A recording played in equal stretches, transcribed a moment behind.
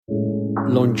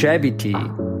longevity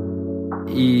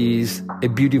is a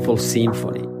beautiful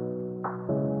symphony.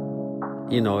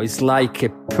 It's like a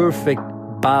perfect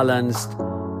balanced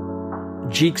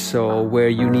jigsaw where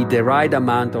you need the right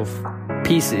amount of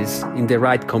pieces in the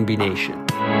right combination.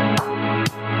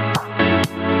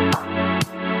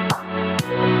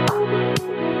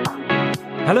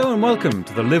 Hello and welcome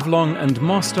to the Live Long and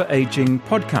Master Aging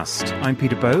podcast. I'm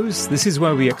Peter Bowes. This is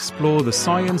where we explore the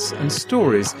science and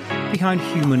stories behind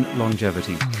human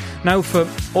longevity. Now, for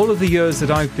all of the years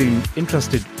that I've been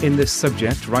interested in this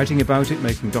subject, writing about it,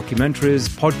 making documentaries,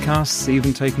 podcasts,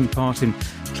 even taking part in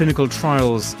clinical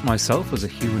trials myself as a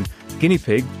human guinea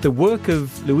pig, the work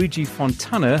of Luigi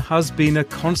Fontana has been a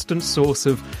constant source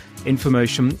of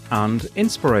information and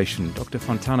inspiration. Dr.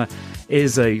 Fontana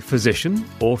is a physician,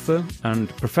 author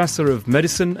and professor of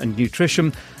medicine and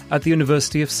nutrition at the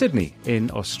University of Sydney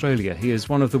in Australia. He is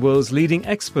one of the world's leading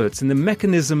experts in the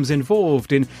mechanisms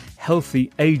involved in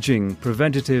healthy aging,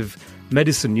 preventative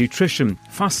medicine, nutrition,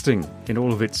 fasting in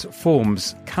all of its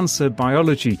forms, cancer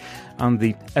biology, and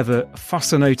the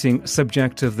ever-fascinating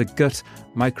subject of the gut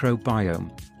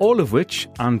microbiome. All of which,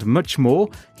 and much more,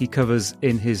 he covers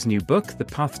in his new book, The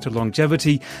Path to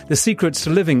Longevity, The Secrets to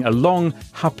Living a Long,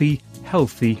 Happy,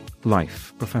 Healthy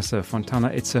Life. Professor Fontana,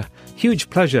 it's a huge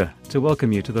pleasure to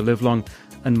welcome you to the Live Long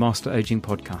and Master Aging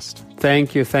podcast.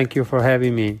 Thank you for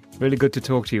having me. Really good to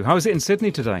talk to you. How is it in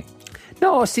Sydney today?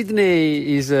 No,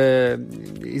 Sydney is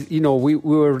we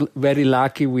were very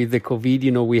lucky with the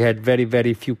COVID. We had very,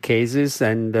 very few cases,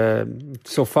 and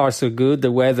so far so good.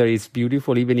 The weather is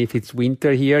beautiful, even if it's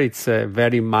winter here. It's a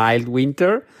very mild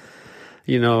winter,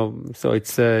 so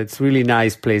it's really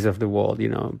nice place of the world.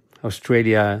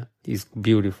 Australia is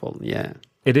beautiful, yeah.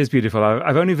 It is beautiful.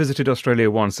 I've only visited Australia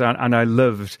once, and I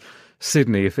loved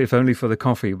Sydney, if only for the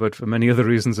coffee, but for many other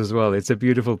reasons as well. It's a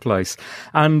beautiful place.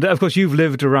 And of course, you've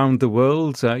lived around the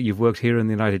world. You've worked here in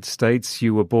the United States.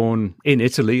 You were born in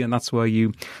Italy, and that's where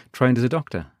you trained as a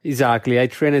doctor. Exactly. I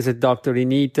trained as a doctor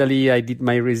in Italy. I did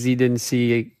my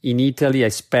residency in Italy. I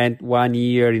spent 1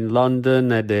 year in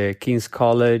London at the King's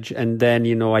College. And then,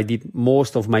 I did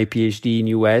most of my PhD in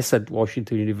US at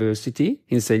Washington University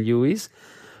in St. Louis,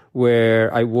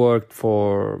 where I worked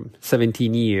for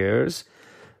 17 years.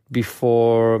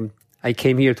 Before I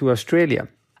came here to Australia.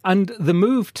 And the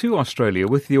move to Australia,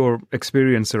 with your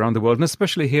experience around the world, and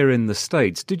especially here in the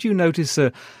States, did you notice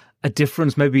a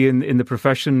difference maybe in the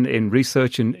profession, in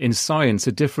research, in science,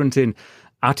 a difference in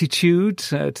attitude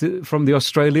from the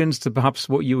Australians to perhaps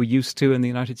what you were used to in the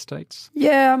United States?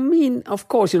 Yeah, of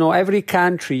course, every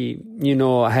country,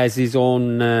 has its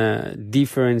own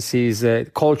differences,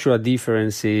 cultural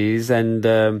differences,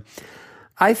 and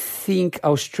I think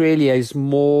Australia is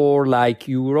more like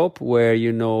Europe, where,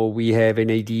 we have an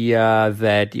idea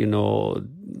that,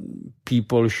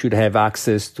 people should have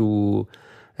access to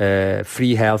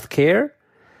free healthcare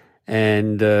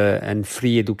and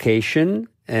free education.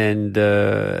 And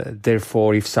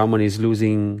therefore, if someone is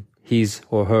losing his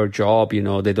or her job,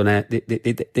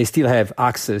 they still have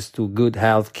access to good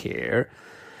healthcare.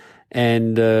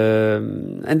 And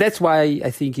that's why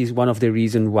I think is one of the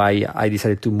reasons why I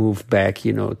decided to move back,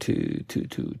 to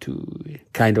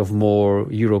kind of more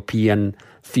European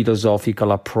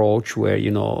philosophical approach where,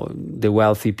 the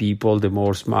wealthy people, the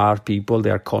more smart people, they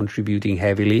are contributing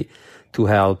heavily to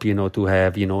help, to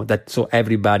have, that so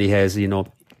everybody has,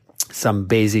 some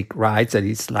basic rights, that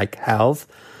it's like health.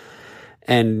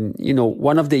 And,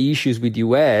 one of the issues with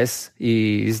US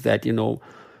is that,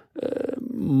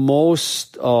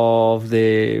 most of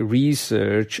the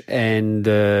research and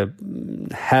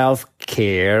health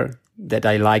care that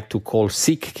I like to call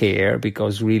sick care,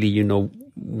 because really,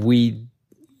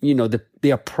 the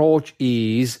approach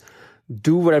is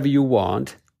do whatever you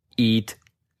want, eat,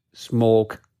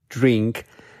 smoke, drink,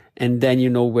 and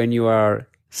then, when you are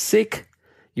sick,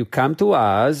 you come to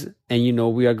us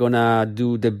and, we are going to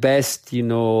do the best,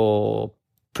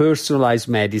 personalized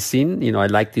medicine. I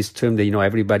like this term that,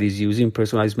 everybody's using,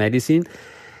 personalized medicine.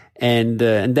 And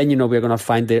then, we're going to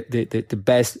find the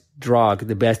best drug,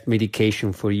 the best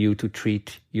medication for you to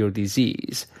treat your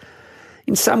disease.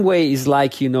 In some way, it's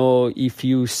like, if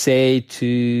you say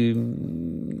to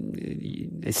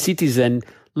a citizen,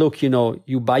 look,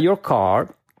 you buy your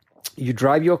car, you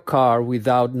drive your car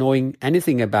without knowing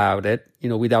anything about it,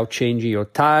 without changing your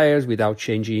tires, without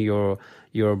changing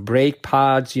your brake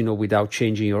pads, without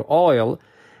changing your oil.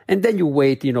 And then you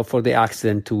wait, for the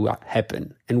accident to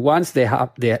happen. And once the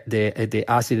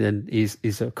accident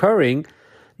is occurring,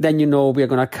 then, we're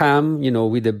going to come,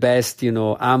 with the best,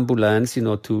 ambulance,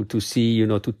 to see,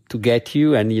 to get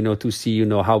you and, to see,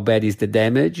 how bad is the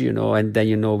damage, and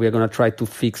then, we're going to try to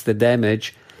fix the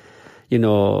damage,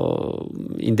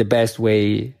 in the best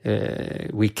way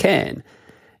we can.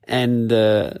 And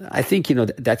I think,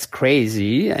 that's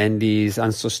crazy and is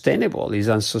unsustainable. It's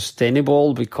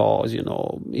unsustainable because,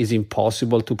 it's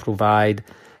impossible to provide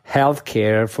health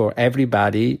care for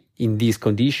everybody in these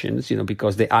conditions,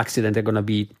 because the accidents are going to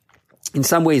be, in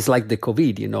some ways, like the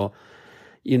COVID,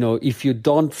 if you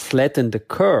don't flatten the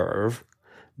curve,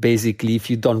 basically, if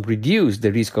you don't reduce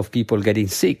the risk of people getting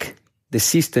sick, the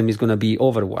system is going to be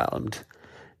overwhelmed.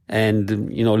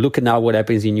 And, look at now what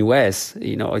happens in US,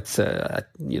 it's,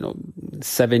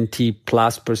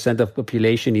 70+% of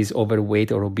population is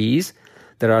overweight or obese.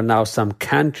 There are now some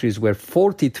countries where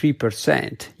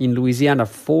 43%, in Louisiana,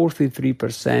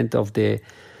 43% of the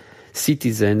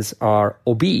citizens are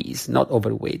obese, not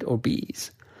overweight,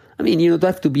 obese. I mean, you don't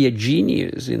have to be a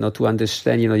genius, to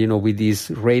understand, with this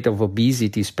rate of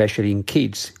obesity, especially in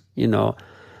kids,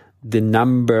 the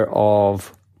number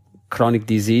of chronic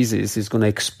diseases is going to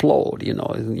explode,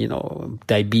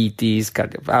 diabetes,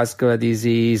 cardiovascular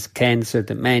disease, cancer,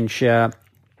 dementia,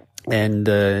 and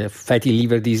fatty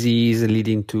liver disease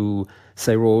leading to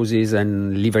cirrhosis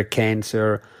and liver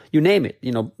cancer, you name it,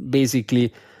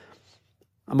 basically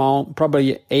among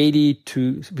probably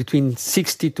between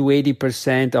 60 to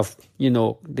 80% of,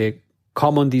 the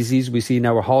common disease we see in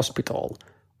our hospital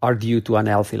are due to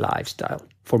unhealthy lifestyle,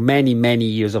 for many, many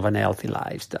years of unhealthy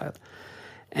lifestyle.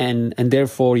 And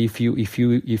therefore, if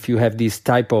you have this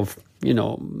type of,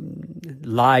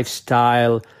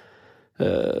 lifestyle,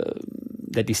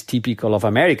 that is typical of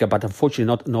America, but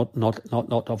unfortunately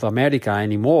not of America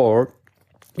anymore,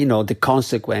 the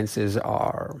consequences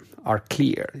are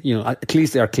clear. At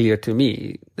least they are clear to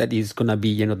me. That is going to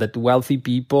be, that wealthy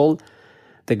people,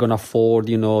 they're going to afford,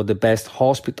 the best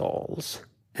hospitals,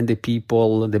 and the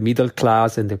people, the middle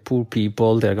class and the poor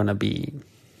people, they're going to be,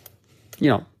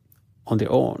 on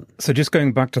their own. So just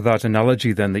going back to that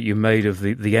analogy then that you made of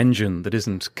the engine that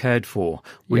isn't cared for,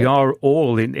 we are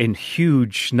all in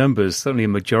huge numbers, certainly a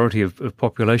majority of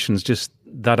populations, just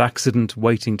that accident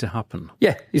waiting to happen.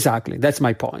 Yeah, exactly. That's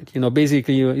my point.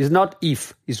 Basically, it's not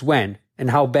if, it's when and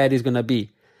how bad it's going to be.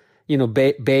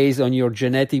 Based on your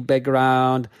genetic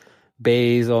background,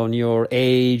 based on your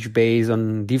age, based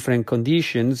on different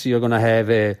conditions, you're going to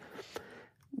have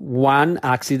one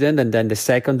accident, and then the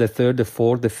second, the third, the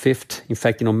fourth, the fifth. In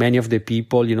fact, many of the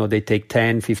people, they take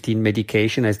 10, 15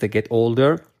 medication as they get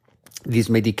older. These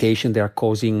medication, they are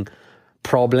causing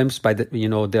problems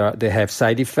they have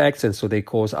side effects, and so they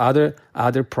cause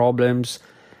other problems.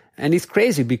 And it's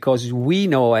crazy because we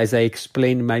know, as I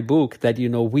explained in my book, that,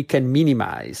 we can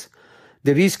minimize.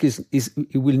 The risk is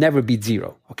it will never be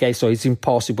zero. Okay. So it's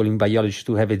impossible in biology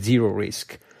to have a zero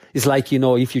risk. It's like,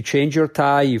 if you change your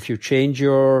tire, if you take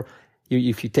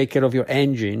care of your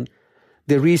engine,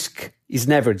 the risk is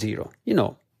never zero.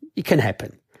 It can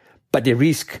happen, but the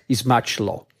risk is much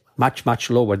lower.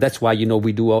 That's why,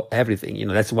 we do everything.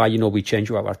 That's why, we change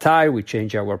our tire, we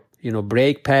change our,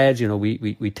 brake pads,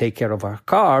 we take care of our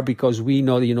car because we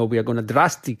know, we are going to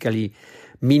drastically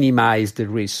minimize the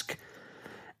risk.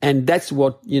 And that's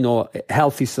what, a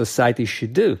healthy society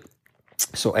should do.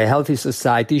 So a healthy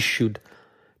society should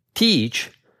teach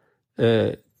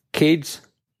kids,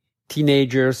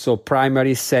 teenagers, so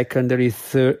primary, secondary,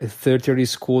 tertiary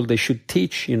school, they should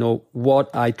teach, what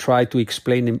I try to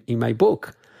explain in my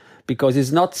book. Because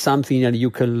it's not something that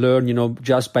you can learn,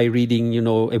 just by reading,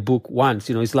 a book once.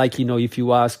 It's like, if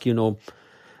you ask,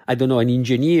 I don't know, an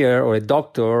engineer or a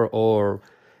doctor or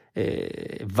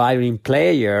a violin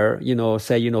player,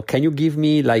 say, can you give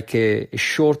me like a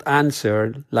short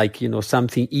answer, like,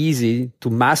 something easy to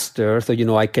master so,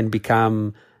 I can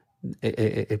become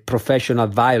a professional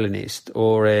violinist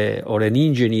or an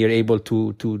engineer able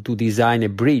to design a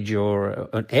bridge or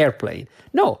an airplane.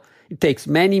 No, it takes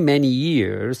many, many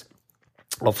years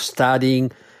of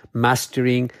studying,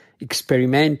 mastering,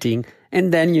 experimenting,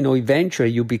 and then, eventually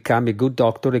you become a good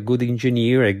doctor, a good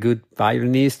engineer, a good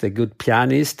violinist, a good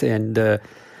pianist. And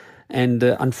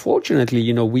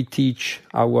unfortunately, we teach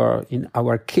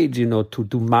our kids, to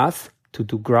do math, to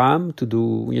do grammar, to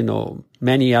do,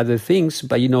 many other things.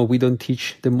 But, we don't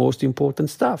teach the most important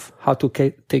stuff, how to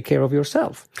take care of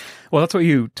yourself. Well, that's what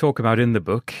you talk about in the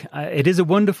book. It is a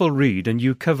wonderful read, and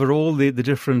you cover all the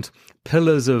different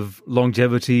pillars of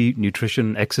longevity,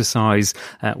 nutrition, exercise,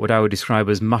 what I would describe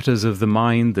as matters of the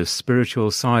mind, the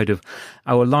spiritual side of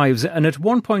our lives. And at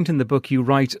one point in the book, you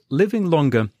write, living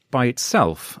longer by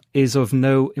itself is of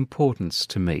no importance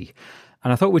to me.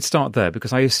 And I thought we'd start there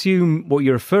because I assume what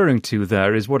you're referring to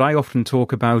there is what I often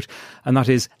talk about, and that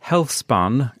is health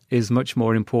span is much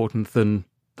more important than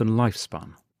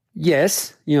lifespan.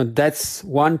 Yes, that's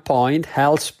one point,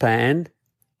 health span.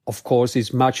 of course,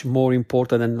 is much more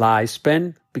important than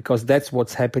lifespan, because that's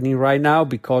what's happening right now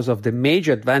because of the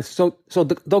major advance. So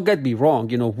don't get me wrong,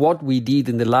 what we did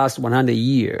in the last 100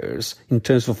 years in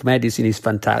terms of medicine is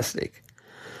fantastic.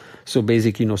 So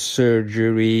basically,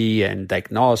 surgery and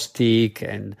diagnostic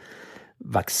and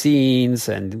vaccines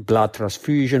and blood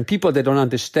transfusion. People that don't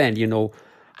understand,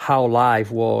 how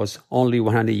life was only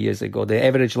 100 years ago. The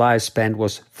average lifespan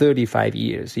was 35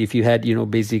 years. If you had,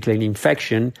 basically an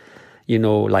infection,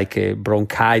 like a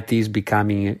bronchitis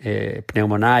becoming a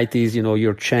pneumonitis,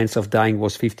 your chance of dying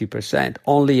was 50%.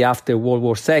 Only after World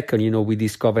War II, we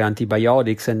discovered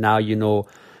antibiotics, and now,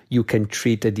 you can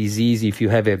treat a disease if you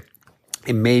have a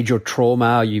major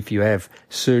trauma. If you have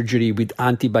surgery with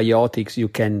antibiotics, you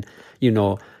can,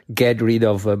 get rid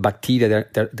of bacteria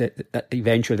that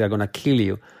eventually they're going to kill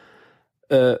you.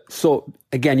 So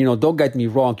again, don't get me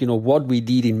wrong, what we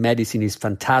did in medicine is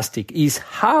fantastic. Is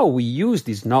how we use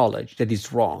this knowledge that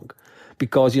is wrong.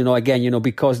 Because,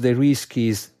 because the risk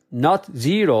is not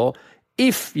zero.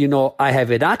 If, I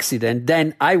have an accident,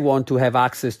 then I want to have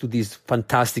access to this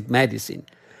fantastic medicine.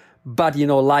 But,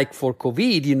 like for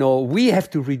COVID, we have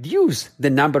to reduce the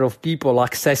number of people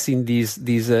accessing these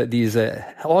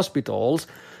hospitals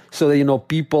so that,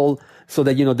 people, so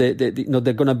that,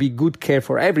 they're going to be good care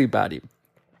for everybody.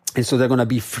 And so they're going to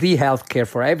be free health care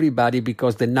for everybody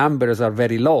because the numbers are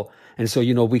very low. And so,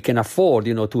 we can afford,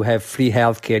 to have free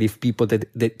health care if people that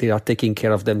they are taking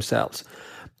care of themselves.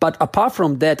 But apart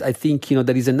from that, I think,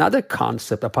 there is another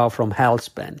concept apart from health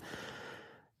span.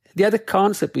 The other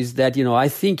concept is that, I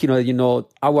think,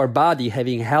 our body,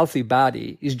 having a healthy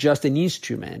body, is just an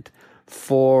instrument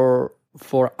for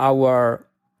our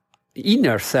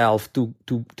inner self to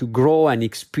grow and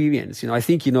experience. I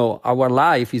think, our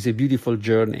life is a beautiful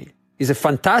journey. It's a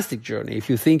fantastic journey if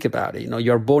you think about it.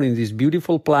 You're born in this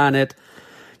beautiful planet.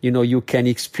 You can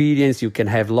experience, you can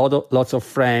have lots of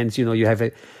friends, you have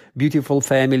a beautiful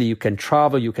family, you can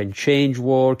travel, you can change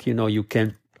work, you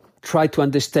can try to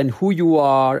understand who you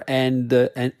are and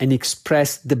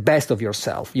express the best of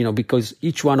yourself, because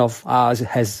each one of us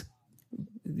has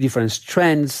different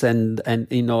strengths and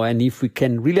if we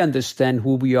can really understand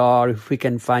who we are, if we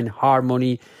can find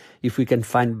harmony, if we can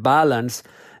find balance,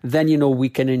 then, we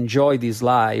can enjoy this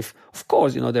life. Of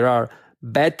course, there are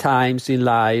bad times in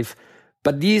life,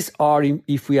 but these are,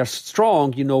 if we are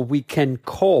strong, we can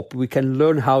cope, we can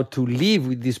learn how to live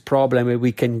with this problem, and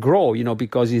we can grow,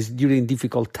 because it's during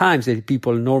difficult times that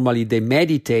people normally, they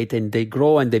meditate and they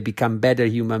grow and they become better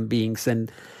human beings.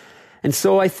 And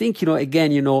so I think,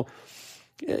 again,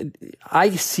 I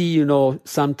see,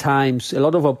 sometimes a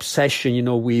lot of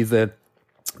obsession, with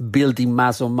building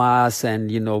muscle mass and,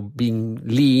 being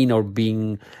lean or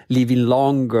living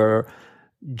longer,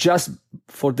 just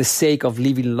for the sake of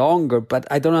living longer. But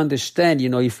I don't understand,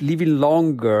 if living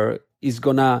longer is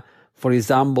gonna, for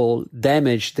example,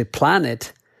 damage the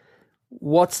planet,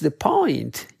 what's the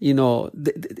point?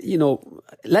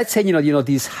 Let's say,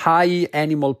 this high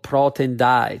animal protein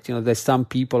diet, there's some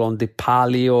people on the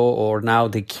paleo or now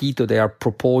the keto, they are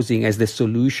proposing as the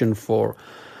solution for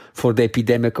the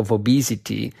epidemic of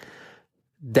obesity.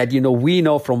 That, we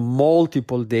know from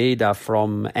multiple data,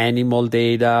 from animal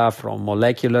data, from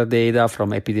molecular data,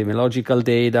 from epidemiological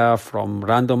data, from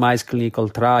randomized clinical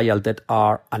trials that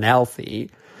are unhealthy.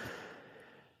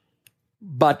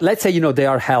 But let's say, they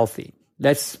are healthy.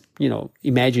 Let's,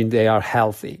 imagine they are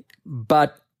healthy,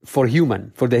 but for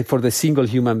the single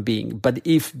human being. But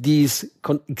if this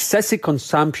excessive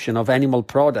consumption of animal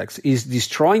products is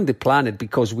destroying the planet,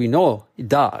 because we know it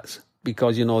does,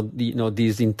 because,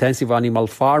 this intensive animal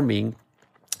farming,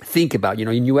 think about,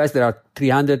 in US, there are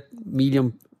 300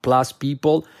 million plus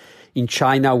people. In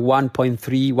China, 1.3,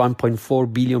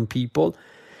 1.4 billion people.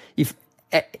 If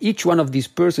each one of these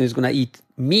persons is going to eat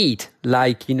meat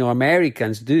like,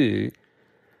 Americans do,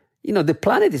 the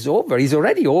planet is over. It's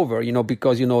already over,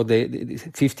 because, the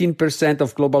 15%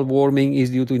 of global warming is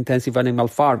due to intensive animal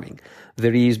farming.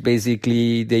 There is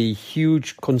basically the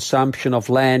huge consumption of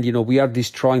land. We are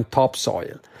destroying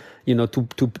topsoil,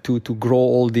 to grow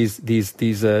all these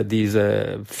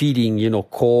feeding,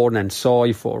 corn and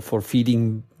soy for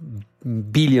feeding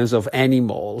billions of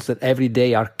animals that every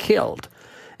day are killed.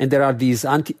 And there is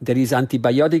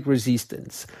antibiotic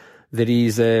resistance. There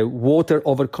is water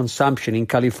overconsumption in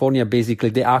California. Basically,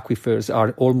 the aquifers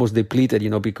are almost depleted,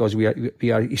 because we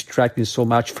are extracting so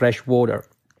much fresh water.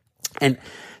 And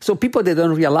so people, they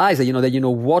don't realize that,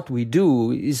 what we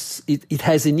do is, it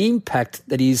has an impact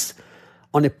that is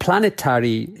on a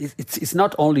planetary, it's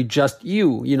not only just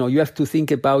you, you have to think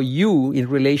about you in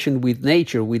relation with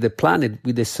nature, with the planet,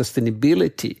 with the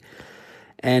sustainability.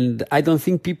 And I don't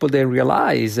think people then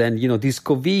realize, and, this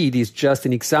COVID is just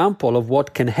an example of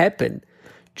what can happen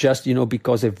just,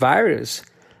 because a virus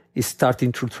is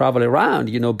starting to travel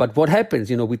around, but what happens,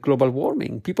 with global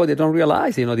warming? People, they don't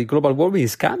realize, the global warming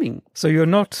is coming. So you're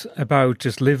not about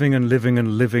just living and living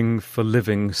and living for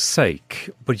living's sake,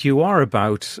 but you are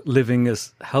about living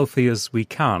as healthy as we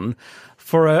can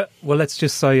for let's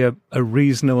just say a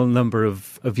reasonable number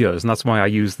of years. And that's why I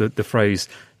use the phrase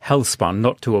health span,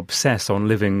 not to obsess on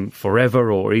living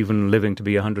forever or even living to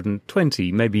be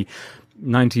 120, maybe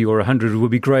 90 or 100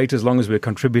 would be great as long as we're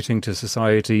contributing to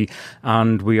society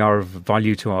and we are of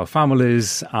value to our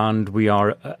families and we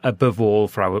are, above all,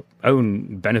 for our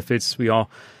own benefits, we are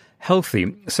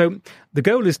healthy. So the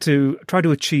goal is to try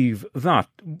to achieve that.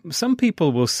 Some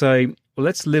people will say, well,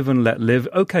 let's live and let live.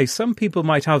 Okay, some people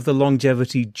might have the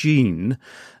longevity gene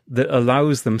that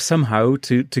allows them somehow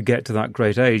to get to that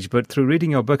great age. But through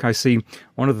reading your book, I see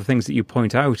one of the things that you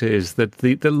point out is that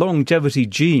the longevity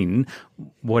gene,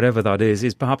 whatever that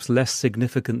is perhaps less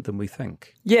significant than we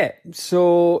think. Yeah.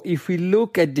 So if we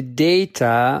look at the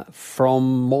data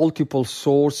from multiple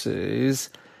sources,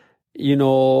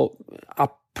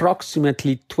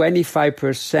 approximately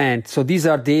 25%. So these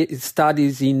are the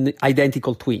studies in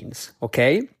identical twins.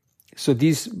 Okay. So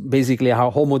these basically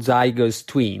are homozygous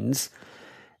twins.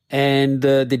 And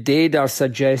the data are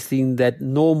suggesting that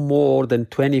no more than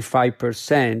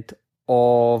 25%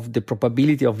 of the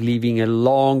probability of living a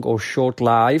long or short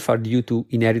life are due to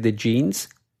inherited genes.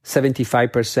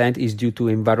 75% is due to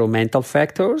environmental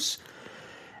factors.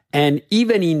 And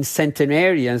even in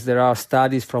centenarians, there are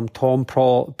studies from Tom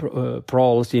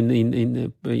Proles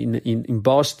in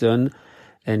Boston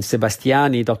and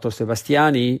Sebastiani, Dr.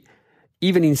 Sebastiani.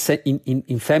 Even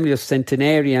in family of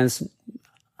centenarians,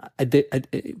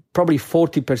 probably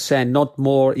 40%, not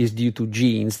more, is due to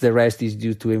genes. The rest is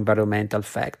due to environmental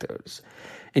factors.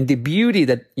 And the beauty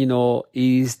that,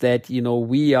 is that,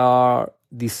 we are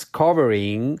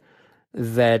discovering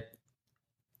that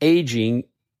aging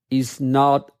is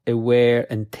not a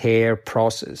wear and tear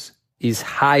process, is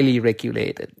highly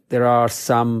regulated. There are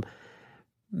some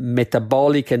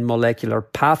metabolic and molecular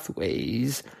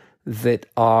pathways that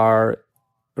are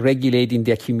regulating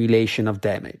the accumulation of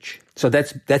damage. So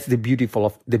that's the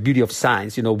beauty of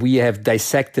science. We have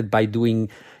dissected by doing,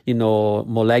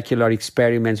 molecular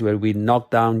experiments where we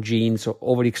knock down genes or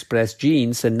overexpress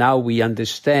genes. And now we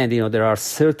understand, there are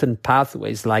certain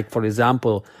pathways, like, for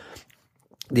example,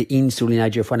 the insulin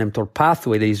IGF-1 mTOR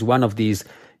pathway that is one of these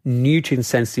nutrient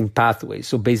sensing pathways.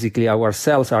 So basically our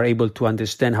cells are able to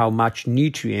understand how much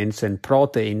nutrients and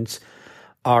proteins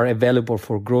are available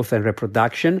for growth and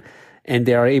reproduction. And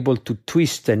they are able to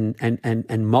twist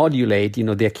and modulate,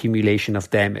 the accumulation of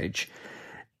damage.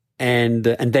 And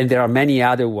then there are many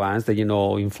other ones that,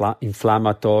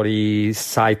 inflammatory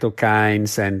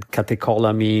cytokines and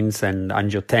catecholamines and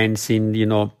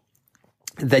angiotensin,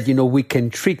 that, we can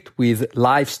trick with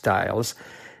lifestyles.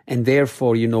 And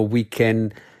therefore, we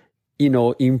can,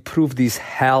 improve this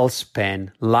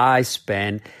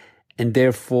lifespan, and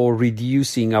therefore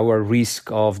reducing our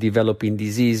risk of developing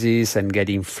diseases and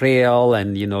getting frail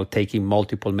and, taking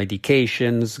multiple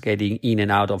medications, getting in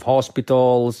and out of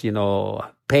hospitals,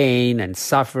 pain and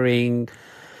suffering.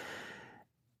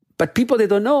 But people, they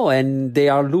don't know, and they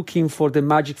are looking for the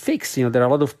magic fix. There are a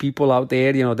lot of people out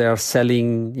there, they are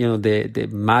selling, the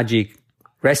magic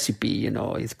recipe.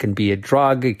 It can be a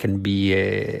drug, it can be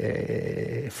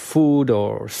a food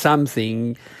or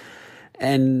something.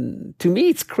 And to me,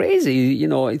 it's crazy.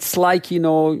 It's like,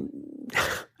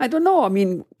 I don't know. I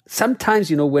mean,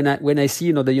 sometimes, when I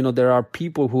see, that, there are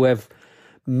people who have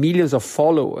millions of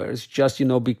followers just,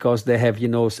 because they have,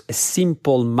 a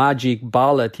simple magic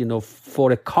bullet,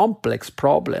 for a complex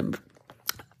problem.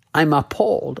 I'm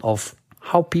appalled of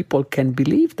how people can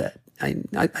believe that. I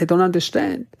don't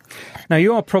understand. Now,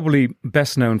 you are probably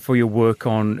best known for your work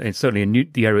on, certainly in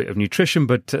the area of nutrition,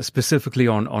 but specifically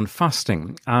on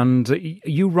fasting. And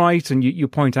you write and you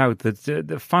point out that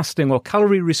the fasting or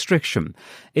calorie restriction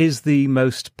is the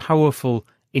most powerful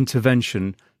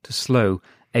intervention to slow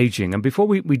aging. And before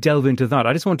we delve into that,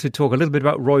 I just want to talk a little bit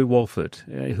about Roy Walford,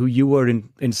 who you were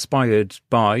inspired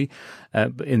by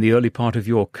in the early part of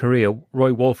your career.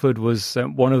 Roy Walford was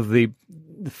one of the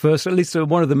first, at least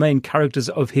one of the main characters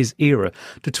of his era,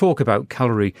 to talk about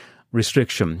calorie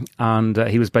restriction. And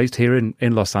he was based here in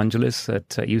Los Angeles at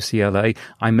UCLA.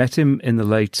 I met him in the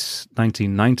late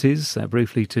 1990s,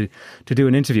 briefly to do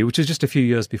an interview, which is just a few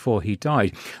years before he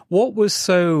died. What was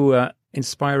so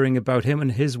inspiring about him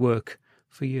and his work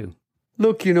for you?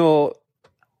 Look,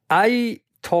 I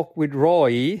talked with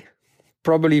Roy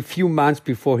probably a few months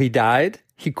before he died.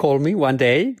 he called me one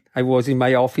day. I was in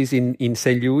my office in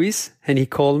St. Louis, and he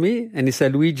called me and he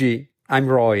said, Luigi, I'm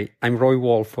Roy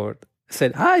Walford. I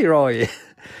said, hi, Roy.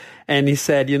 And he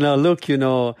said, look,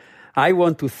 I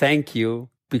want to thank you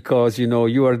because,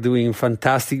 you are doing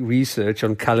fantastic research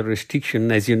on calorie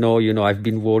restriction. As you know, I've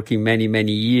been working many,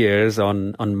 many years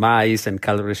on mice and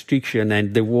calorie restriction,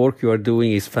 and the work you are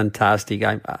doing is fantastic.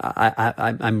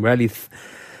 I'm really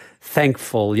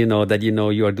thankful, that,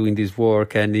 you are doing this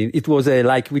work. And it was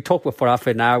like we talked for half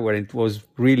an hour, and it was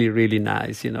really, really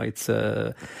nice. It's,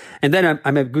 and then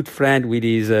I'm a good friend with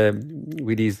his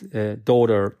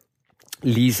daughter,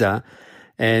 Lisa.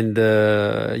 And,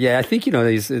 I think,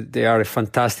 they are a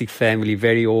fantastic family,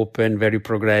 very open, very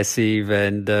progressive.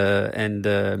 And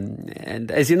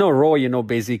as you know, Roy,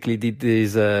 basically did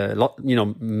this,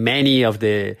 many of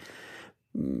the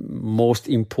most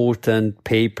important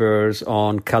papers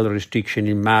on calorie restriction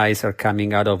in mice are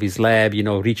coming out of his lab.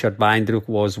 Richard Weindruck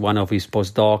was one of his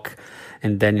postdoc,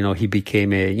 and then, he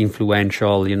became an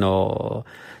influential,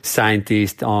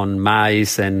 scientist on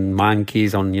mice and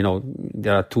monkeys.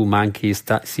 There are two monkeys,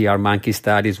 CR monkey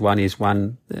studies. One is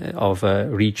one of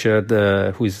Richard,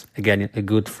 who's again a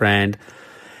good friend.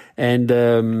 And,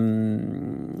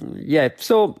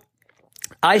 so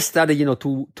I started,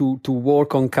 to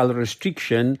work on calorie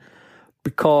restriction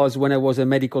because when I was a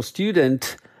medical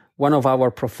student, one of our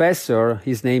professor,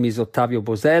 his name is Ottavio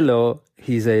Bosello,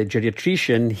 he's a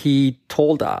geriatrician. He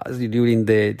told us during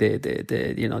the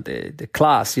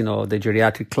class, the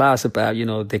geriatric class about,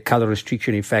 the calorie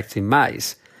restriction effects in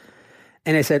mice.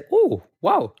 And I said, oh,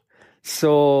 wow.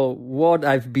 So what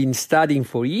I've been studying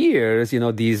for years,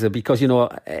 because,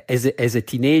 as a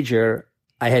teenager,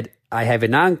 I have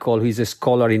an uncle who is a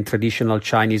scholar in traditional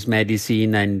Chinese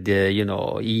medicine and,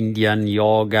 Indian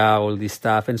yoga, all this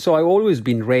stuff. And so I've always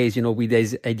been raised, with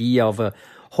this idea of a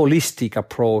holistic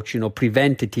approach,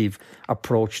 preventative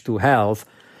approach to health.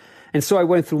 And so I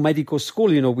went through medical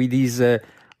school, with this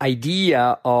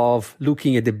idea of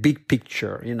looking at the big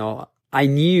picture. I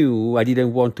knew I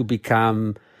didn't want to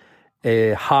become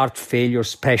a heart failure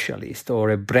specialist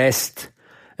or a breast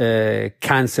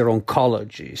cancer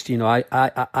oncologist.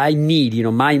 I need,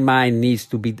 my mind needs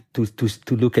to be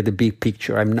to look at the big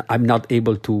picture. I'm not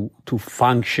able to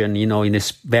function, in a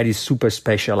very super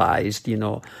specialized,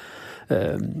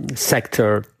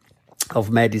 sector of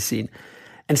medicine.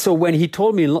 And so when he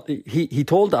told me, he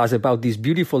told us about this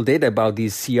beautiful data, about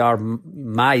these CR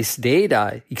mice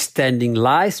data, extending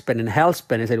lifespan and health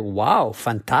span, I said, wow,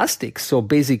 fantastic. So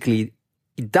basically,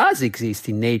 it does exist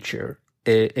in nature,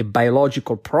 a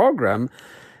biological program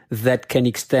that can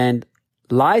extend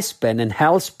lifespan and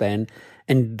health span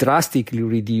and drastically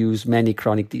reduce many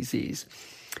chronic disease.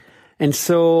 And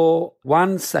so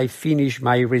once I finished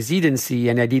my residency,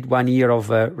 and I did 1 year of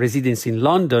residency in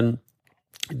London,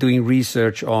 doing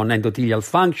research on endothelial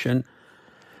function,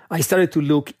 I started to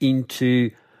look into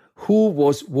who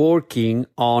was working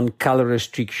on calorie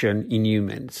restriction in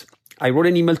humans. I wrote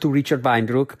an email to Richard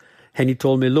Weindruck, and he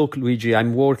told me, look, Luigi,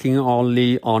 I'm working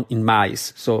only in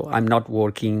mice, so I'm not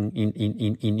working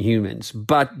in humans.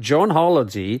 But John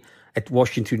Hollogy at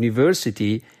Washington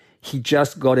University, he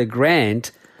just got a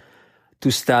grant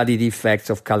to study the effects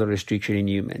of calorie restriction in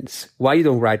humans. Why you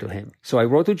don't write to him? So I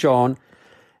wrote to John,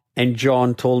 and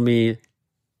John told me,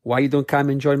 why you don't come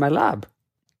and join my lab?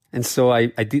 And so I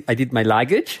did my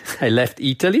luggage. I left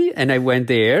Italy and I went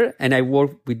there, and I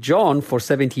worked with John for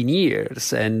 17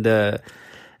 years. And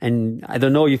I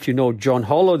don't know if you know, John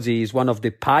Hollogy is one of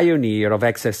the pioneers of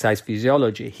exercise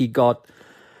physiology.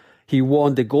 He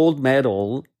won the gold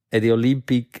medal at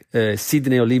the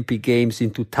Sydney Olympic Games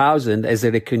in 2000 as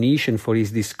a recognition for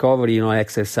his discovery on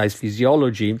exercise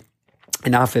physiology,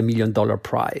 and $500,000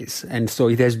 prize. And so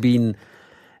it has been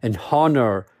an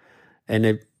honor and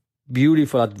a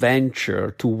beautiful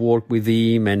adventure to work with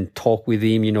him and talk with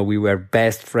him. We were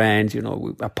best friends,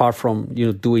 apart from,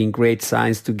 doing great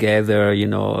science together,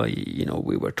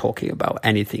 we were talking about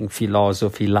anything,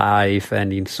 philosophy, life.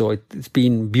 And so it's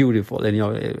been beautiful.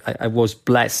 And, I was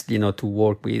blessed, to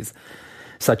work with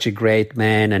such a great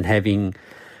man and having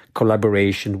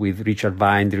collaboration with Richard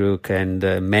Weindruck and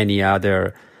many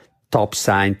other top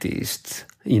scientists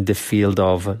in the field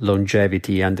of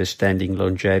longevity, understanding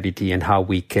longevity and how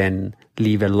we can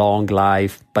live a long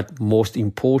life, but most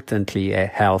importantly, a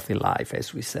healthy life,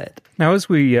 as we said. Now, as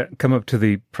we come up to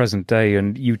the present day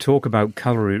and you talk about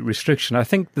calorie restriction, I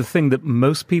think the thing that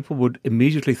most people would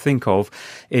immediately think of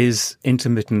is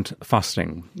intermittent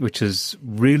fasting, which has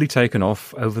really taken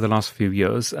off over the last few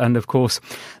years. And of course,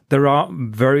 there are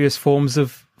various forms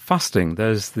of fasting,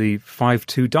 there's the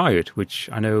 5-2 diet, which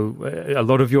I know a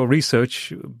lot of your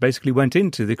research basically went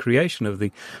into the creation of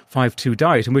the 5-2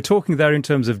 diet. And we're talking there in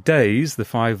terms of days, the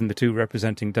 5 and the 2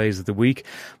 representing days of the week.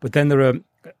 But then there are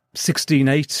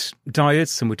 16-8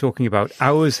 diets, and we're talking about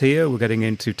hours here. We're getting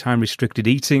into time-restricted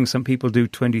eating. Some people do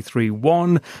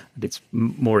 23-1, and it's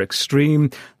more extreme.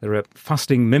 There are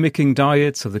fasting mimicking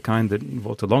diets of the kind that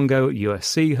Walter Longo at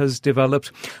USC has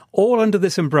developed, all under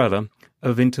this umbrella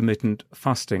of intermittent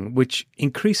fasting, which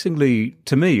increasingly,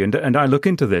 to me, and I look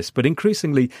into this, but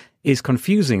increasingly is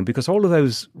confusing because all of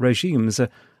those regimes are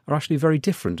actually very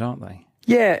different, aren't they?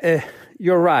 Yeah,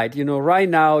 you're right. Right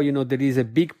now, there is a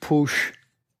big push,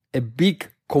 a big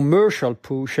commercial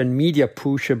push and media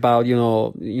push about,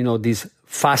 these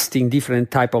fasting, different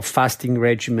type of fasting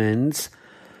regimens.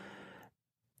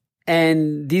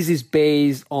 And this is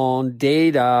based on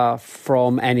data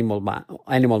from animal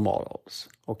models,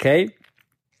 okay?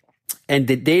 And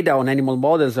the data on animal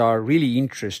models are really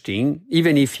interesting.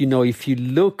 Even if, if you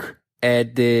look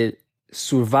at the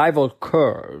survival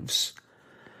curves,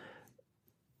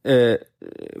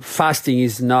 fasting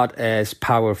is not as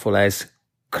powerful as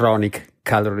chronic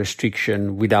calorie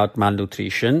restriction without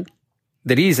malnutrition.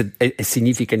 There is a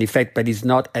significant effect, but it's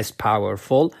not as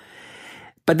powerful.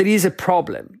 But there is a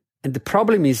problem. And the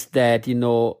problem is that,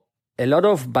 a lot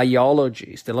of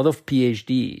biologists, a lot of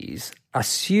PhDs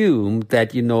assume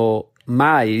that,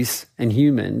 mice and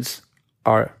humans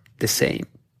are the same.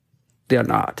 They are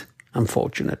not,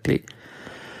 unfortunately.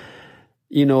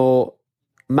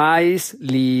 Mice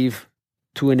live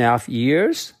 2.5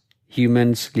 years.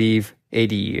 Humans live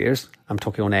 80 years. I'm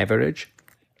talking on average.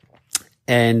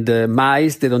 And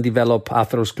mice, they don't develop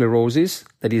atherosclerosis.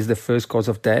 That is the first cause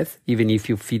of death, even if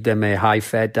you feed them a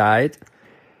high-fat diet.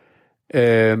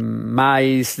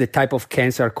 Mice, the type of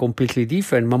cancer are completely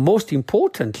different. But most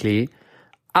importantly,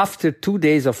 after 2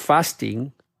 days of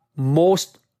fasting,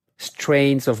 most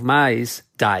strains of mice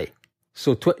die.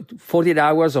 So 48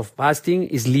 hours of fasting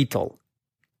is lethal.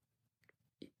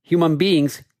 Human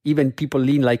beings, even people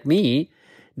lean like me,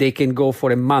 they can go for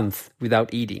a month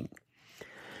without eating.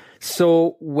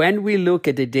 So when we look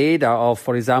at the data of,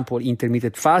 for example,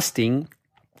 intermittent fasting,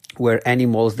 where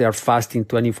animals, they are fasting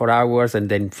 24 hours and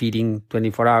then feeding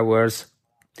 24 hours,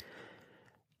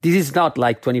 this is not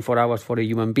like 24 hours for a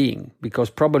human being,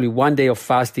 because probably 1 day of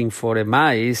fasting for a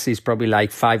mice is probably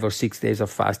like 5 or 6 days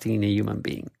of fasting in a human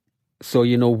being. So,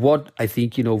 what I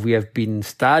think, we have been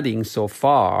studying so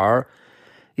far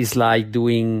is like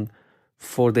doing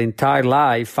for the entire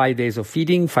life, 5 days of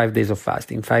feeding, 5 days of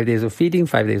fasting, 5 days of feeding,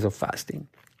 5 days of fasting.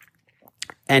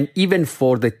 And even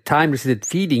for the time-restricted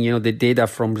feeding, the data,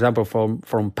 for example,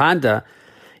 from Panda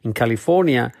in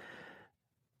California,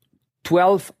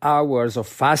 12 hours of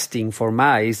fasting for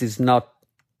mice is not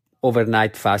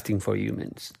overnight fasting for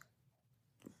humans.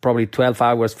 Probably 12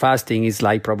 hours fasting is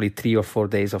like probably 3 or 4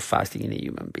 days of fasting in a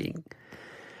human being.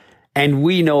 And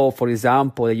we know, for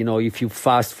example, if you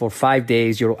fast for 5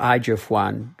 days, your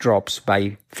IGF-1 drops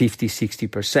by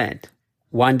 50-60%.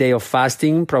 1 day of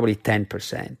fasting, probably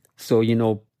 10%. So,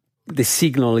 the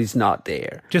signal is not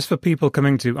there. Just for people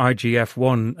coming to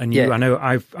IGF-1 and you, I know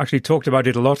I've actually talked about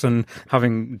it a lot, and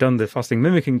having done the fasting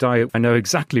mimicking diet, I know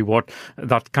exactly what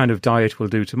that kind of diet will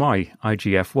do to my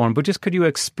IGF-1. But just could you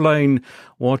explain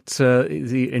what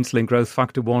the insulin growth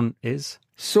factor 1 is?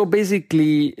 So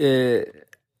basically,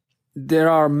 there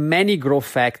are many growth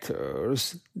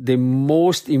factors. The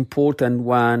most important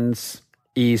ones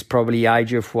is probably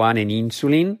IGF-1 and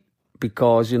insulin,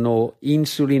 because,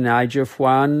 insulin and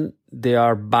IGF-1, they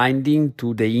are binding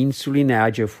to the insulin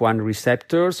and IGF-1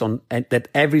 receptors that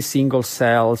every single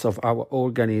cells of our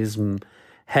organism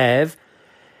have.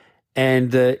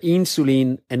 And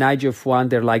insulin and IGF-1,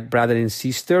 they're like brother and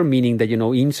sister, meaning that,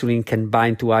 insulin can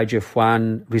bind to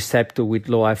IGF-1 receptor with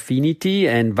low affinity,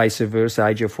 and vice versa,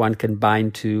 IGF-1 can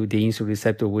bind to the insulin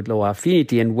receptor with low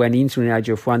affinity. And when insulin and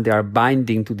IGF-1, they are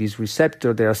binding to this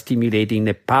receptor, they are stimulating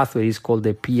a pathway, it's called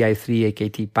the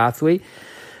PI3-AKT pathway,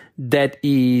 that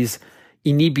is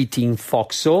inhibiting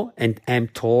FOXO and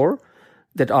mTOR,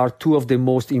 that are two of the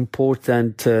most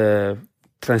important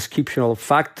transcriptional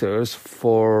factors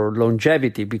for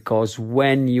longevity, because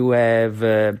when you have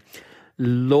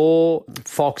low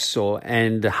FOXO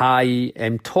and high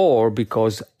mTOR,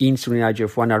 because insulin and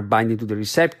IGF-1 are binding to the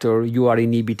receptor, you are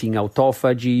inhibiting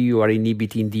autophagy, you are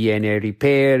inhibiting DNA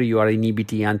repair, you are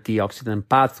inhibiting antioxidant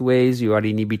pathways, you are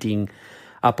inhibiting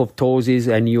apoptosis,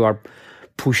 and you are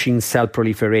pushing cell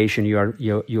proliferation.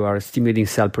 You are stimulating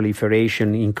cell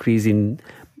proliferation, increasing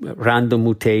random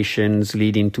mutations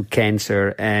leading to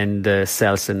cancer and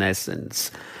cell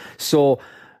senescence. So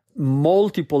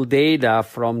multiple data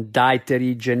from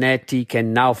dietary, genetic,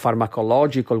 and now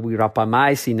pharmacological with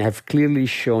rapamycin have clearly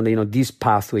shown, this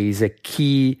pathway is a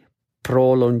key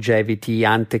pro-longevity,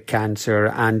 anti-cancer,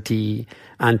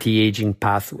 anti-aging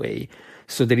pathway.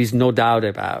 So there is no doubt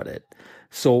about it.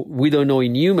 So we don't know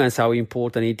in humans how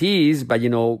important it is, but,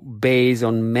 based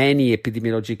on many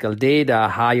epidemiological data,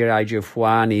 higher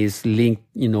IGF-1 is linked,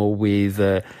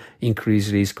 with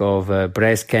increased risk of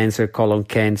breast cancer, colon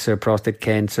cancer, prostate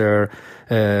cancer.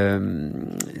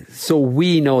 So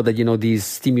we know that, this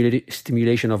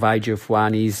stimulation of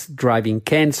IGF-1 is driving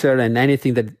cancer, and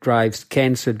anything that drives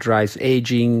cancer drives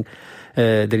aging.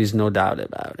 There is no doubt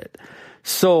about it.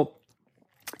 So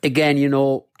again,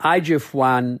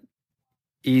 IGF-1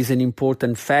 is an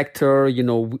important factor.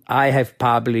 I have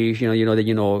published,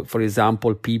 for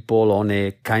example, people on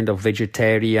a kind of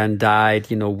vegetarian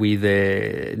diet, with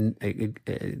the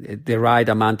right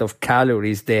amount of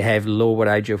calories, they have lower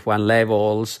IGF-1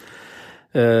 levels.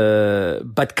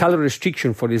 But calorie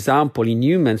restriction, for example, in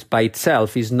humans by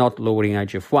itself is not lowering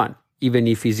IGF-1, even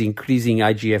if it's increasing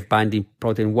IGF binding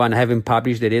protein 1. I haven't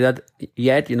published the data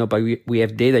yet, but we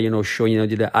have data, showing, that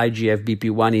the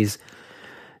IGF-BP1 is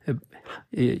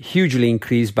hugely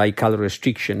increased by calorie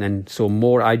restriction, and so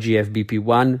more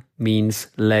IGF-BP1 means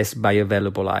less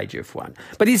bioavailable IGF-1.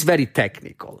 But it's very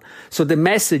technical. So the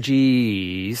message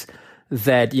is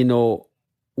that,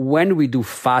 when we do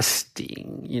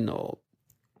fasting,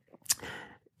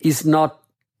 it's not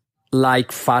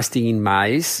like fasting in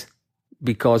mice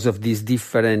because of these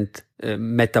different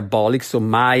metabolic. So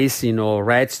mice,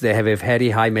 rats, they have a very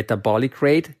high metabolic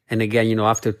rate. And again,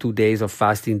 after 2 days of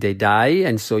fasting, they die.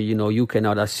 And so, you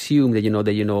cannot assume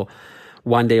that,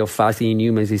 1 day of fasting in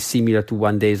humans is similar to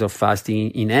 1 day of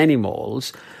fasting in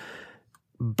animals.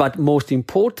 But most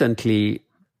importantly,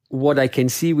 what I can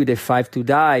see with a 5-2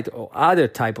 diet or other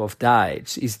type of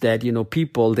diets is that,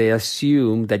 people, they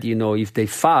assume that, if they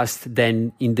fast,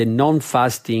 then in the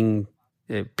non-fasting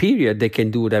period, they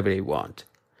can do whatever they want.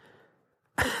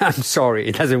 I'm sorry,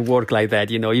 it doesn't work like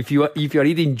that. If you're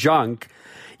eating junk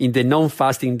in the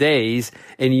non-fasting days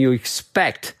and you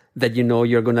expect that,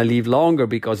 you're going to live longer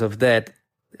because of that,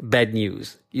 bad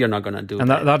news. You're not going to do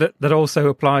that. And that also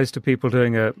applies to people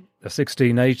doing a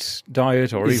 16-8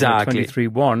 diet or exactly. even a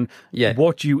 23-1. Yeah.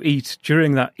 What you eat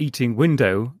during that eating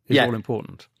window is all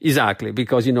important. Exactly,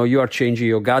 because, you are changing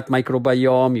your gut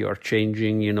microbiome, you are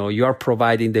changing, you are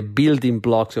providing the building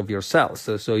blocks of your cells.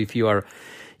 So if you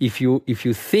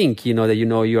think, that,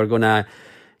 you are going to,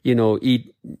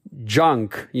 eat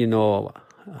junk,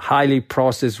 highly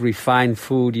processed, refined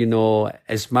food,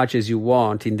 as much as you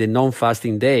want in the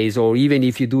non-fasting days, or even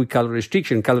if you do calorie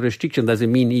restriction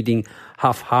doesn't mean eating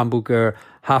half hamburger,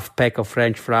 half pack of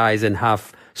French fries, and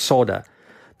half soda.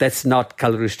 That's not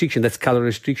calorie restriction. That's calorie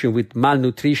restriction with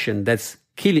malnutrition. This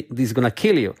is going to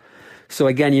kill you. So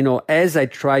again, as I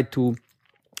try to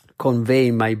convey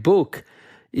in my book,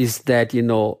 is that,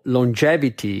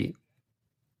 longevity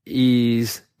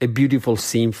is a beautiful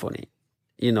symphony.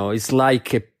 It's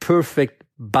like a perfect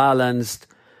balanced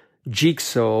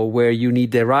jigsaw where you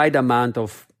need the right amount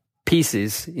of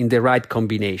pieces in the right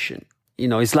combination.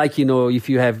 It's like, if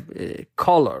you have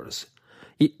colors,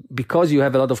 because you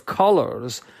have a lot of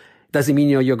colors, doesn't mean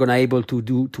you're going to able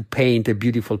to paint a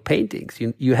beautiful paintings.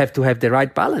 You have to have the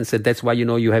right balance, and that's why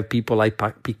you have people like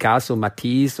Picasso,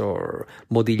 Matisse, or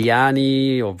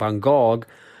Modigliani, or Van Gogh,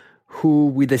 who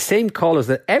with the same colors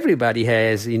that everybody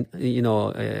has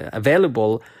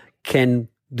available can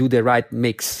do the right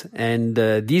mix. And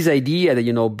this idea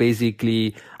that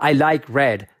basically I like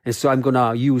red, and so I'm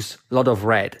gonna use a lot of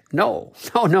red. No,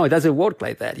 it doesn't work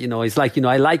like that. It's like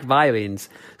I like violins,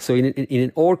 so in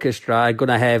an orchestra I'm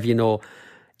gonna have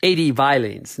 80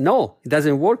 violins. No, it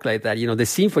doesn't work like that. The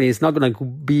symphony is not gonna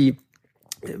be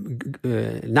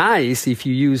nice if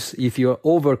you're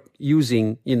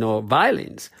overusing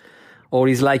violins. Or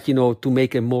it's like, to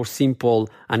make a more simple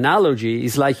analogy,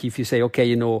 it's like if you say,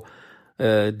 okay,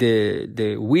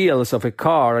 the wheels of a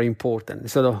car are important.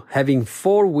 Instead of having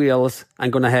 4 wheels, I'm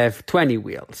going to have 20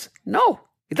 wheels. No,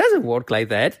 it doesn't work like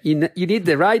that. You need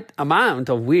the right amount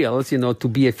of wheels, to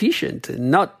be efficient,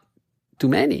 not too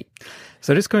many.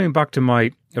 So just going back to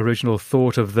my original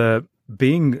thought of there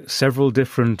being several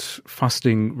different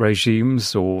fasting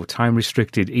regimes or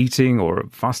time-restricted eating or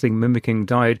fasting mimicking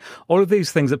diet, all of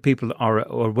these things that people are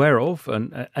aware of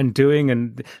and doing,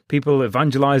 and people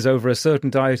evangelize over a certain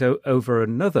diet over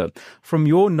another. From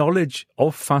your knowledge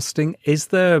of fasting, is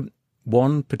there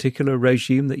one particular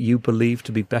regime that you believe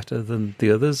to be better than the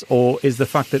others? Or is the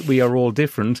fact that we are all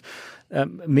different,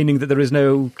 meaning that there is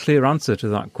no clear answer to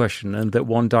that question, and that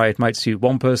one diet might suit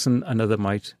one person, another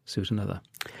might suit another?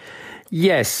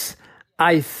 Yes,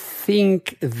 I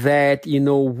think that,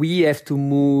 we have to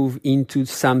move into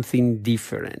something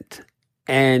different.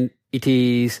 And it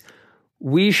is,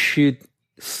 we should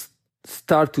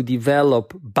start to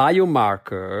develop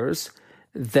biomarkers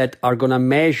that are going to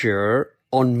measure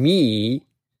on me,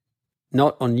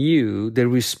 not on you, the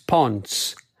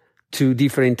response to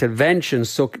different interventions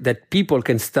so that people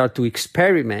can start to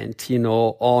experiment,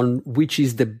 on which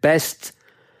is the best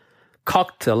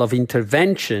cocktail of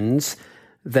interventions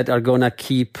that are going to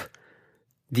keep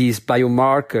these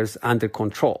biomarkers under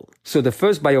control. So the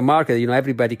first biomarker,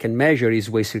 everybody can measure is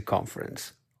waist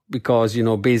circumference. Because,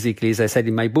 basically, as I said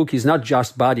in my book, it's not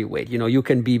just body weight. You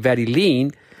can be very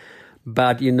lean,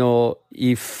 but,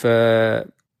 if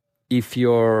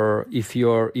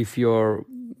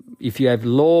you have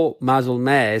low muscle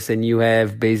mass and you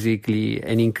have basically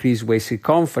an increased waist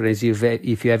circumference,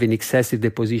 if you have an excessive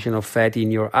deposition of fat in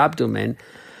your abdomen,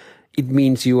 it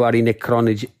means you are in a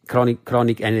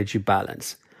chronic energy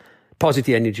balance,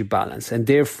 positive energy balance. And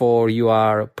therefore, you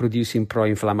are producing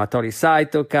pro-inflammatory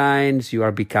cytokines, you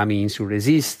are becoming insulin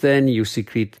resistant, you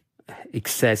secrete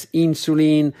excess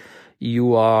insulin,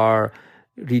 you are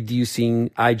reducing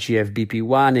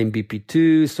IGF-BP1 and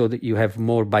BP2 so that you have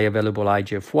more bioavailable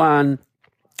IGF-1.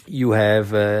 You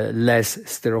have less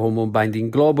steroid hormone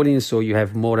binding globulin, so you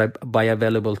have more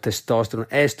bioavailable testosterone,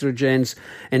 estrogens.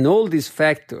 And all these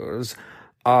factors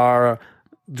are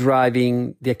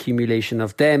driving the accumulation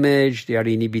of damage. They are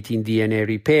inhibiting DNA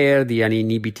repair. They are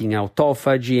inhibiting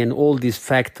autophagy. And all these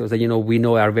factors that, we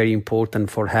know are very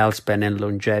important for health span and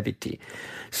longevity.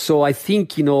 So I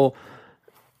think,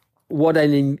 what I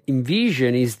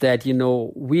envision is that,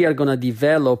 we are going to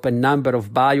develop a number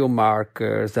of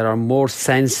biomarkers that are more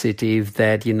sensitive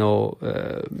that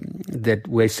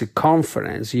waist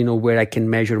circumference, where I can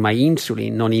measure my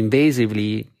insulin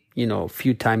non-invasively, a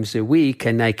few times a week,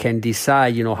 and I can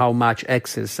decide, how much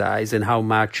exercise and how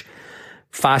much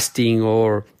fasting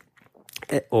or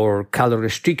calorie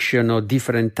restriction or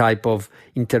different type of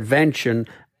intervention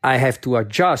I have to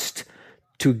adjust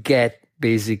to get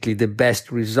basically the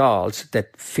best results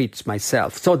that fits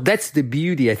myself. So that's the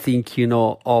beauty, I think,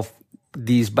 of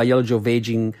these biology of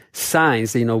aging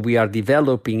science, we are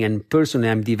developing, and personally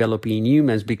I'm developing in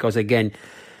humans because, again,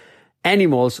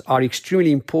 animals are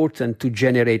extremely important to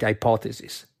generate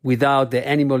hypotheses. Without the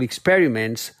animal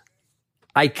experiments,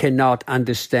 I cannot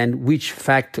understand which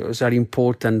factors are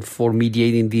important for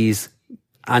mediating these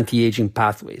anti-aging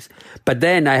pathways. But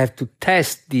then I have to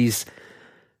test these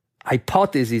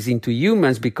hypotheses into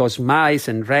humans because mice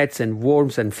and rats and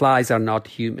worms and flies are not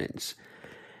humans.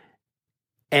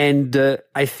 And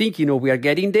I think, we are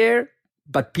getting there,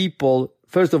 but people,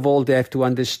 first of all, they have to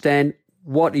understand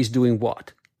what is doing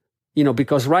what.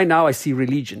 Because right now I see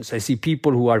religions. I see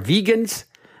people who are vegans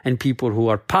and people who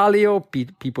are paleo,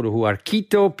 people who are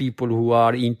keto, people who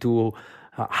are into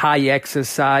high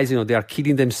exercise. They are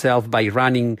killing themselves by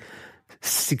running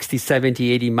 60,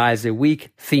 70, 80 miles a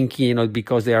week, thinking,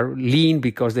 because they are lean,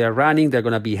 because they are running, they're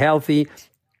going to be healthy.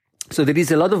 So there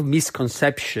is a lot of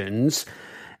misconceptions.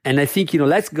 And I think,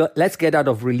 let's get out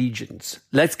of religions.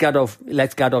 Let's get out of,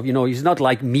 it's not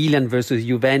like Milan versus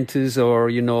Juventus or,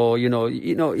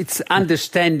 it's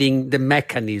understanding the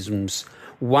mechanisms.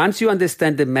 Once you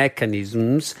understand the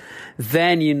mechanisms,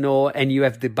 then, and you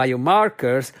have the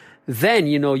biomarkers, then,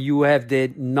 you have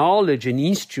the knowledge and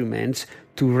instruments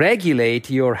to regulate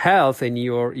your health and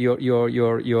your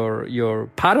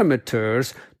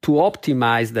parameters to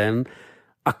optimize them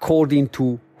according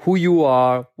to who you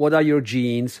are, what are your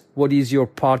genes, what is your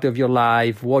part of your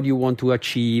life, what you want to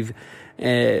achieve.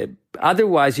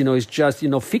 Otherwise, it's just,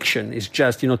 fiction. It's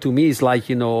just, to me, it's like,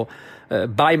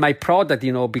 buy my product,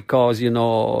 because,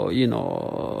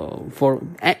 for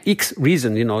X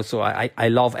reason, so I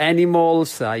love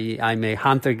animals. I'm a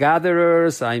hunter-gatherer.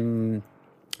 I'm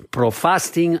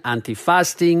pro-fasting,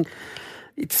 anti-fasting.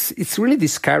 It's really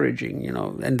discouraging,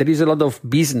 and there is a lot of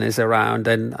business around,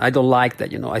 and I don't like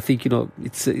that, I think,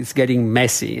 it's getting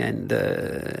messy, and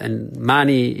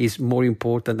money is more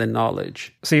important than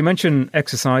knowledge. So you mentioned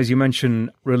exercise, you mentioned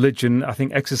religion. I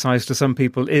think exercise to some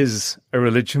people is a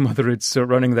religion, whether it's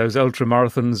running those ultra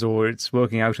marathons or it's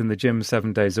working out in the gym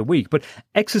 7 days a week. But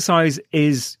exercise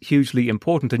is hugely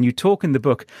important, and you talk in the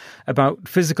book about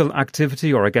physical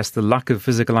activity, or I guess the lack of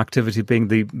physical activity being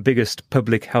the biggest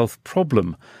public health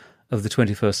problem of the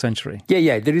 21st century.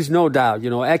 Yeah, there is no doubt.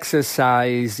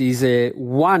 Exercise is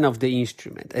one of the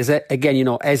instruments. As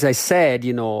I said,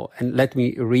 and let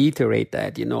me reiterate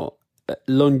that,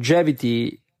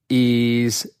 longevity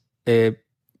is a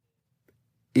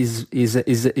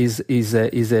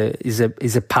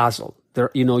puzzle.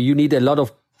 There, you need a lot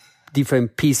of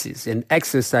different pieces, and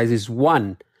exercise is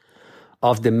one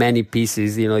of the many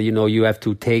pieces, you have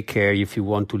to take care if you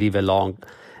want to live a long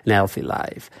and healthy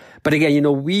life. But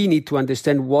again, we need to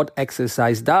understand what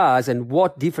exercise does and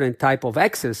what different type of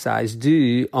exercise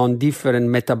do on different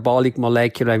metabolic,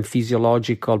 molecular, and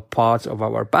physiological parts of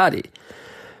our body.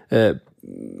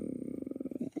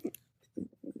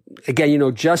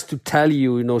 Again, just to tell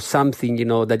you, something,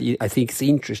 that I think is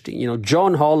interesting.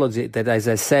 John Holliday, that, as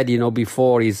I said,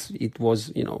 before, it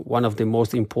was, one of the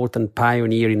most important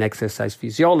pioneer in exercise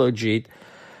physiology.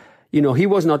 He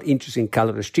was not interested in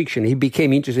calorie restriction. He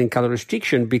became interested in calorie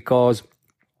restriction because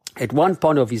at one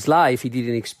point of his life, he did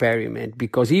an experiment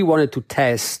because he wanted to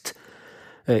test,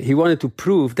 he wanted to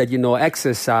prove that,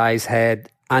 exercise had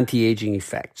anti-aging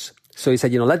effects. So he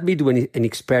said, let me do an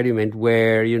experiment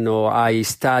where, I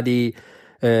study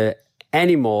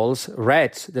animals,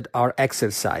 rats that are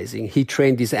exercising. He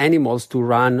trained these animals to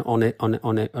run on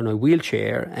a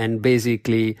wheelchair, and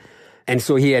basically, and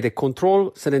so he had a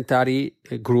control sedentary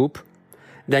group.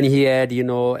 Then he had,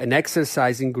 an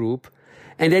exercising group.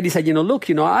 And then he said, look,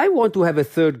 I want to have a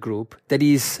third group that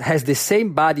has the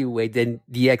same body weight than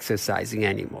the exercising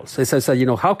animals. So I said,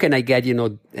 how can I get,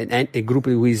 a group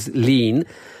who is lean,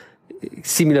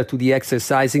 similar to the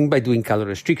exercising, by doing calorie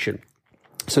restriction?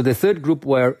 So the third group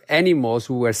were animals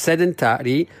who were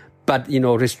sedentary, but,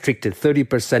 restricted,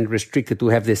 30% restricted to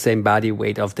have the same body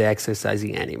weight of the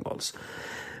exercising animals.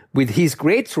 With his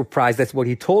great surprise, that's what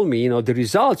he told me, the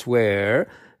results were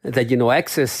that,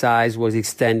 exercise was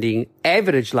extending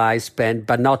average lifespan,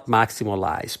 but not maximal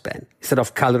lifespan. Instead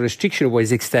of calorie restriction,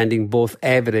 was extending both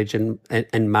average and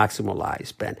maximal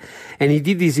lifespan. And he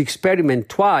did this experiment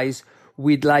twice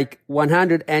with like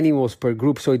 100 animals per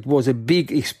group. So it was a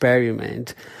big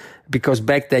experiment because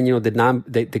back then,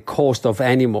 the cost of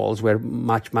animals were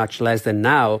much, much less than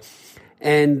now.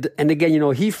 And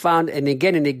again, he found, and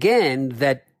again,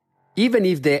 that even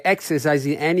if the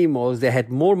exercising animals, they had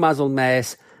more muscle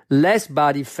mass, less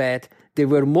body fat, they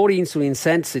were more insulin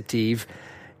sensitive,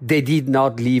 they did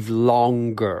not live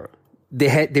longer.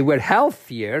 They were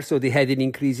healthier, so they had an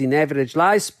increase in average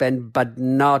lifespan, but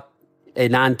not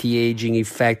an anti-aging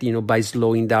effect, by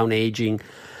slowing down aging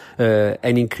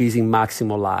and increasing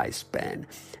maximal lifespan.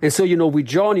 And so, with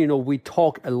John, we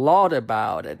talk a lot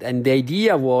about it. And the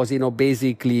idea was,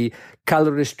 basically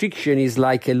calorie restriction is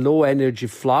like a low energy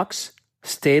flux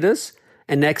status,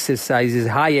 and exercise is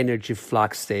high energy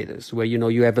flux status, where,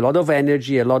 you have a lot of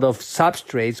energy, a lot of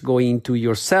substrates going into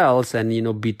your cells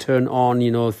and, be turned on,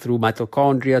 through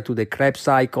mitochondria to the Krebs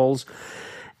cycles.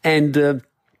 And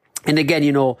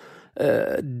again,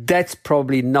 that's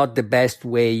probably not the best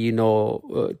way,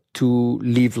 to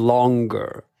live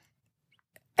longer.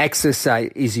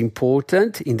 Exercise is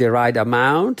important in the right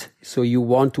amount. So you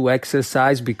want to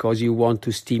exercise because you want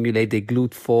to stimulate the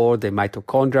GLUT4, the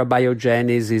mitochondrial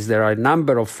biogenesis. There are a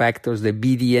number of factors, the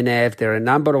BDNF. There are a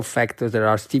number of factors that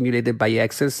are stimulated by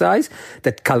exercise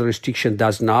that calorie restriction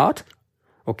does not.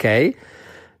 Okay.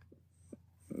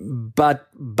 But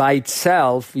by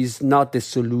itself is not the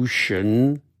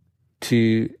solution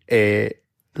to a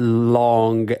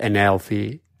long and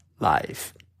healthy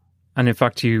life. And in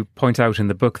fact, you point out in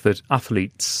the book that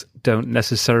athletes don't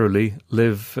necessarily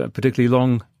live particularly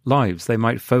long lives. They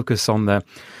might focus on their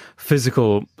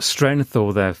physical strength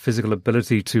or their physical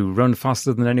ability to run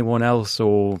faster than anyone else,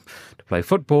 or to play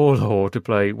football, or to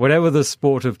play whatever the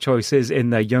sport of choice is in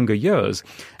their younger years.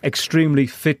 Extremely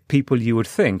fit people, you would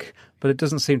think, but it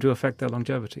doesn't seem to affect their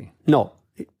longevity. No.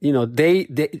 They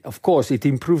of course it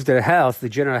improves their health, the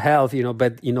general health,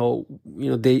 but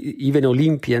they, even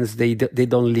Olympians, they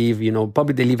don't live,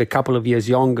 probably they live a couple of years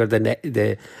younger than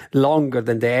the longer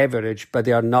than the average, but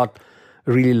they are not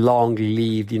really long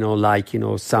lived, like,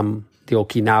 some, the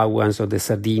Okinawans or the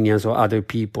Sardinians or other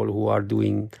people who are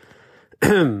doing,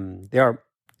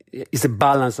 it's a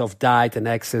balance of diet and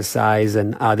exercise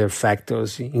and other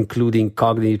factors, including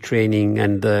cognitive training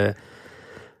and,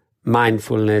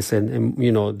 mindfulness and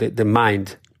the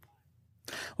mind.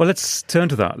 Well, let's turn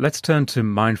to that. Let's turn to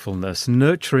mindfulness,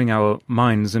 nurturing our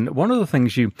minds. And one of the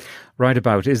things you write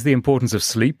about is the importance of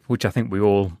sleep, which I think we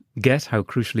all get, how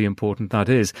crucially important that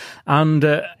is, and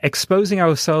exposing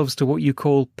ourselves to what you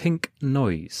call pink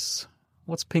noise.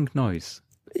 What's pink noise?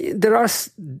 There are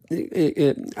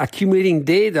accumulating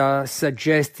data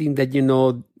suggesting that,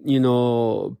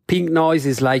 pink noise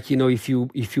is like, if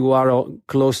you are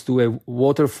close to a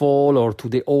waterfall or to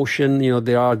the ocean,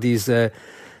 there are these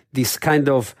kind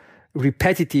of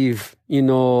repetitive,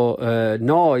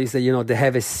 noise that, they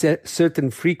have a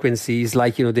certain frequencies,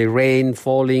 like, the rain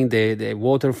falling, the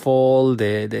waterfall,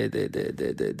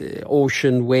 the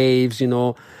ocean waves,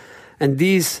 and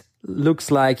these looks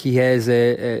like he has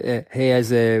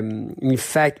an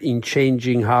effect in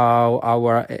changing how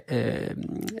our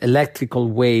electrical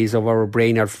waves of our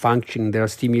brain are functioning. They are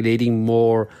stimulating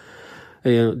more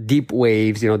deep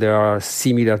waves. They are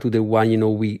similar to the one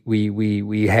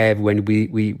we have when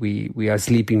we are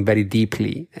sleeping very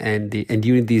deeply, and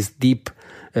during this deep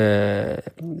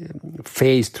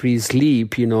phase 3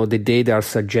 sleep, the data are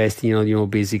suggesting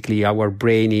basically our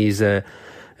brain is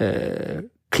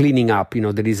cleaning up.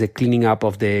 There is a cleaning up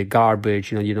of the garbage,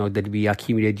 that we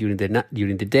accumulate during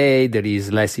the day. There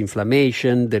is less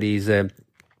inflammation. There is a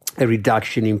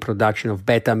reduction in production of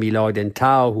beta amyloid and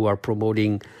tau, who are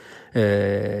promoting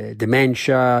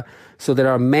dementia. So there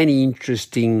are many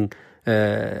interesting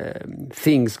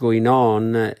things going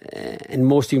on, and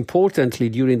most importantly,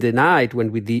 during the night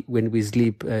when we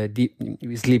sleep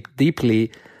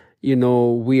deeply,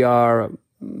 we are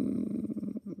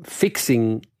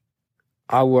fixing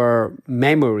our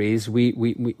memories.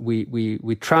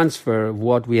 We transfer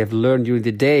what we have learned during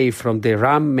the day from the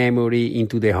RAM memory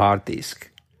into the hard disk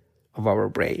of our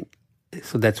brain.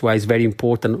 So that's why it's very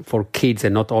important for kids,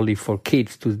 and not only for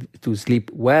kids, to sleep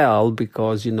well,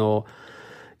 because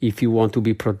if you want to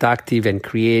be productive and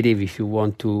creative, if you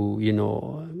want to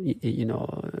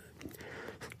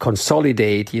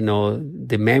consolidate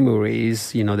the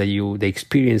memories the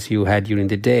experience you had during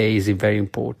the day, is very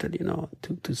important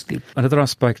to sleep. Another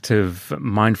aspect of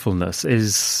mindfulness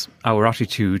is our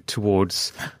attitude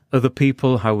towards other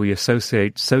people, how we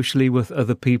associate socially with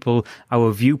other people,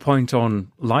 our viewpoint on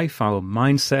life, our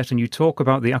mindset. And you talk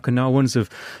about the Okinawans of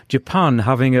Japan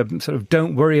having a sort of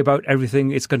don't worry about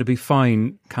everything, it's going to be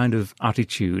fine kind of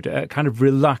attitude, a kind of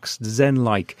relaxed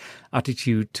Zen-like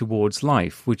attitude towards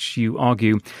life, which you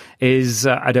argue is,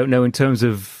 I don't know in terms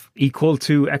of equal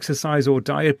to exercise or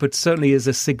diet, but certainly is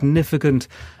a significant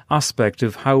aspect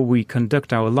of how we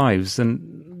conduct our lives and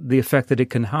the effect that it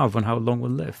can have on how long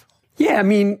we'll live. Yeah, I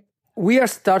mean, we are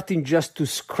starting just to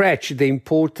scratch the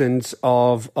importance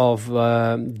of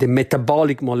the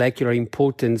metabolic molecular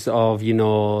importance of,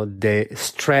 the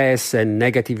stress and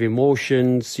negative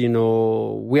emotions. We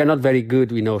are not very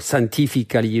good,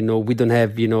 scientifically, we don't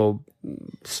have,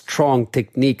 strong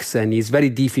techniques, and it's very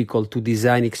difficult to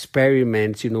design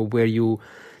experiments, where you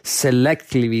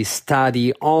selectively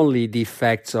study only the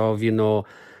effects of,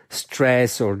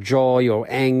 stress or joy or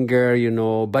anger,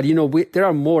 but there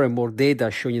are more and more data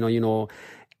showing,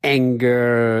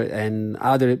 anger and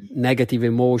other negative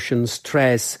emotions,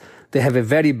 stress, they have a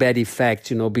very bad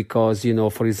effect, because,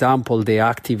 for example, they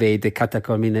activate the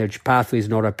catecholaminergic pathways,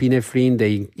 norepinephrine,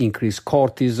 they increase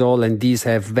cortisol, and these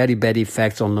have very bad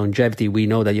effects on longevity. We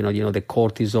know that, the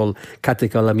cortisol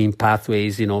catecholamine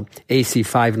pathways,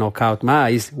 AC5 knockout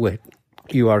mice, where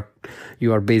you are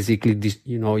basically,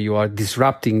 you are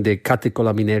disrupting the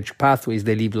catecholaminergic pathways,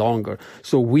 they live longer.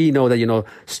 So we know that,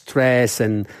 stress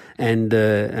and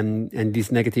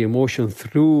this negative emotion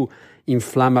through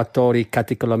inflammatory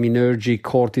catecholaminergic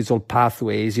cortisol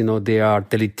pathways, they are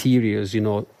deleterious,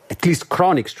 at least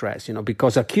chronic stress,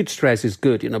 because acute stress is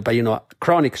good, but,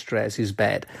 chronic stress is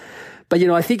bad. But,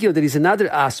 I think, there is another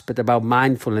aspect about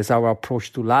mindfulness, our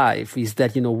approach to life, is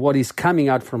that, what is coming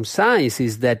out from science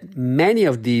is that many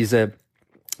of these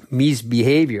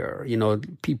misbehavior,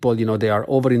 people, they are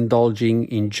overindulging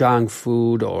in junk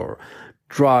food or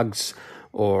drugs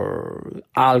or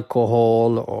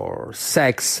alcohol or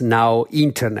sex, now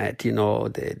internet,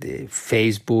 the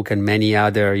Facebook and many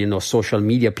other, social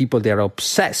media, people, they are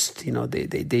obsessed,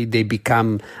 they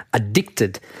become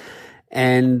addicted.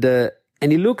 And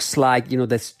it looks like,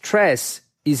 that stress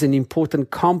is an important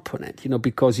component,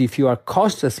 because if you are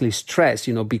constantly stressed,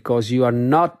 because you are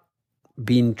not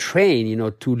being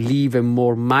trained, to live a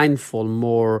more mindful,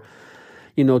 more,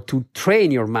 to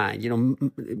train your mind,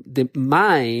 the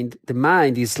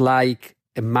mind is like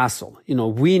a muscle.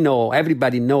 We know,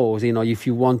 everybody knows, if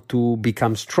you want to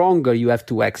become stronger, you have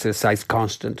to exercise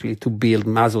constantly to build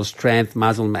muscle strength,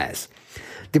 muscle mass.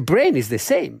 The brain is the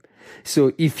same.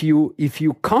 So if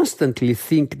you constantly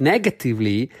think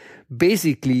negatively,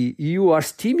 basically you are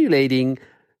stimulating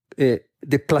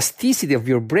the plasticity of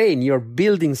your brain. You're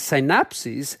building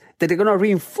synapses that are going to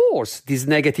reinforce this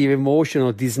negative emotion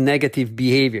or these negative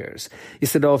behaviors.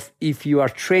 Instead of, if you are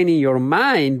training your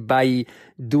mind by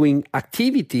doing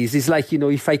activities, it's like,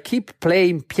 if I keep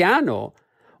playing piano,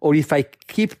 or if I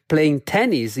keep playing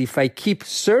tennis, if I keep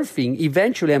surfing,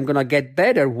 eventually I'm going to get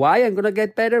better. Why I'm going to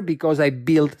get better? Because I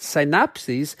build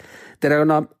synapses that are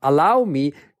going to allow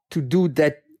me to do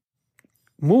that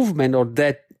movement or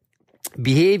that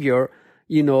behavior,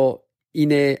 in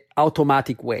a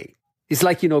automatic way. It's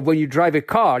like, when you drive a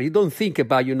car, you don't think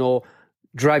about,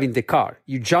 driving the car.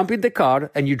 You jump in the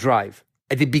car and you drive.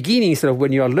 At the beginning, instead of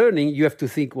when you are learning, you have to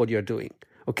think what you're doing.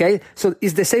 Okay, so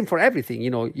it's the same for everything.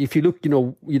 If you look,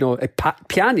 a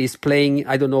pianist playing,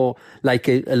 I don't know, like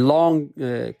a long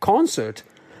concert,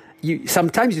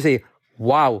 sometimes you say,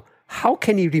 wow, how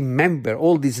can he remember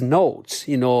all these notes,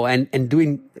 and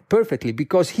doing perfectly?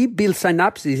 Because he builds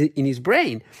synapses in his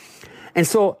brain. And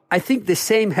so I think the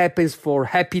same happens for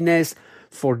happiness,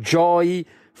 for joy,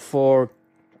 for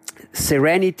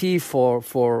serenity, for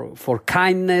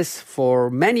kindness, for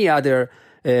many other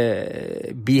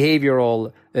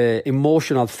behavioral,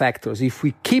 emotional factors. If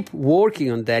we keep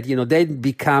working on that, they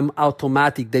become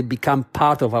automatic, they become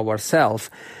part of ourselves.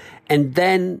 And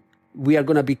then we are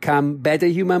going to become better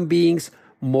human beings,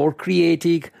 more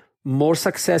creative, more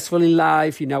successful in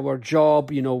life, in our job.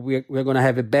 We're going to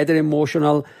have a better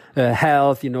emotional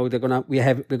health. We're going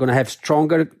to have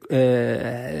stronger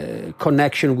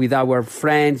connection with our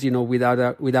friends,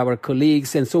 with our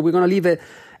colleagues. And so we're going to live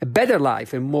a better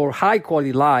life, a more high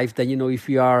quality life than, if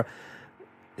we are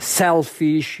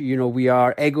selfish, we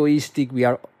are egoistic, we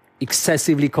are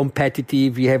excessively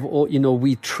competitive. We have,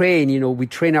 we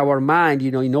train our mind,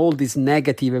 in all these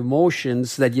negative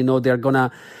emotions that, they're going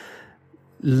to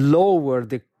lower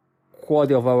the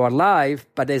quality of our life.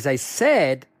 But as I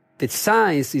said, the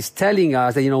science is telling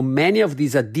us that, many of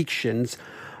these addictions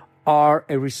are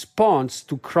a response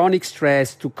to chronic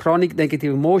stress, to chronic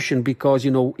negative emotion, because,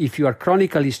 if you are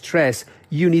chronically stressed,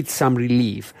 you need some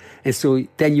relief. And so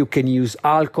then you can use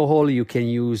alcohol, you can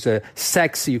use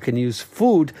sex, you can use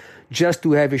food just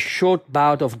to have a short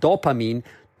bout of dopamine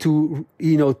to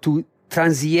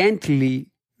transiently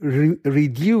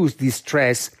reduce the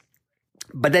stress.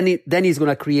 But then it's going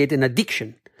to create an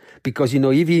addiction, because,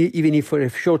 even if for a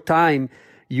short time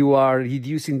you are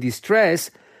reducing the stress,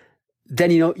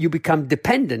 then, you become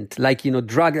dependent, like,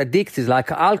 drug addicts,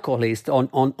 like alcoholists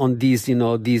on these,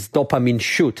 these dopamine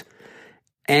shoot.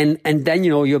 And then,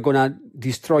 you're going to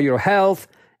destroy your health,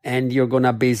 and you're going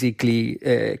to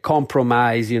basically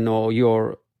compromise,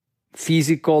 your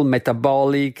physical,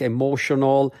 metabolic,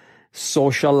 emotional,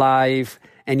 social life.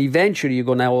 And eventually you're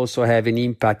going to also have an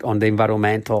impact on the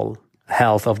environmental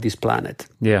health of this planet.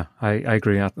 Yeah, I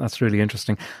agree. That's really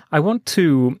interesting. I want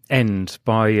to end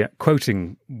by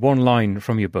quoting one line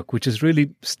from your book, which has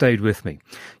really stayed with me.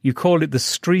 You call it the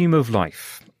stream of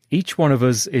life. Each one of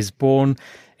us is born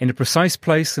in a precise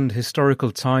place and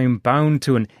historical time, bound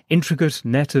to an intricate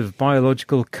net of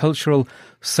biological, cultural,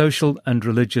 social and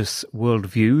religious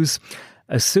worldviews.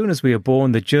 As soon as we are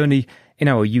born, the journey in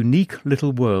our unique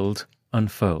little world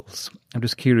unfolds. I'm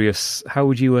just curious, how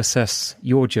would you assess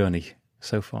your journey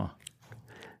so far?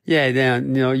 Yeah,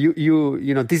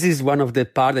 this is one of the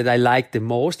part that I like the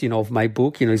most, of my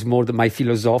book. It's more my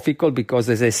philosophical, because,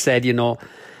 as I said,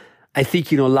 I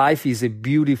think, life is a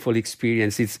beautiful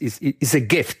experience. It's a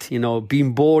gift,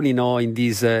 being born, in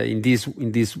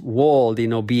this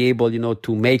world, be able,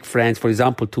 to make friends, for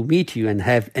example, to meet you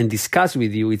and discuss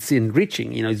with you. It's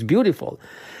enriching, it's beautiful.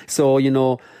 So,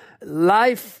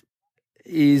 life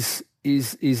is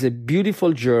a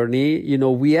beautiful journey.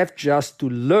 We have just to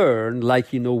learn,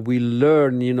 like, we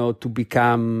learn, to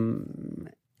become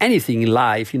anything in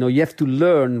life. You have to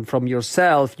learn from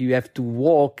yourself. You have to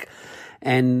walk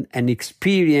and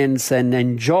experience and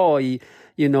enjoy,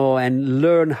 and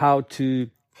learn how to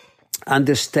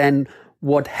understand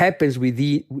what happens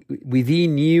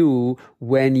within you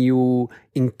when you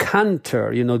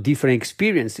encounter, different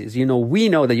experiences. We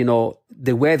know that,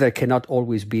 the weather cannot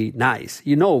always be nice.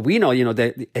 We know,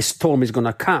 that a storm is going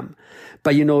to come.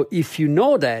 But, if you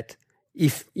know that,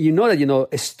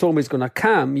 a storm is going to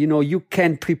come, you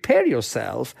can prepare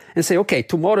yourself and say, okay,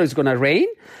 tomorrow is going to rain.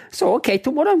 So, okay,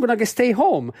 tomorrow I'm going to stay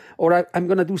home, or I'm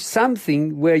going to do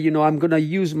something where, I'm going to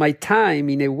use my time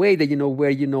in a way that,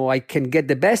 where, I can get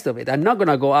the best of it. I'm not going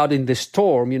to go out in the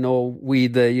storm,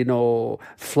 with,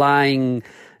 flying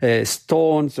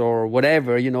stones or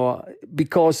whatever,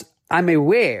 because I'm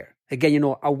aware. Again,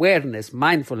 awareness,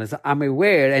 mindfulness, I'm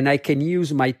aware, and I can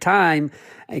use my time,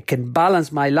 I can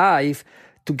balance my life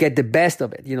to get the best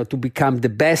of it, to become the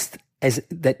best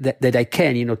that I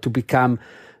can, to become,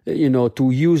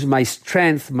 to use my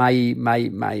strength, my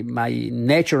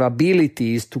natural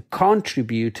abilities to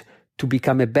contribute to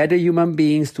become a better human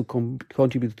being, to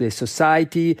contribute to the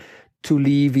society, to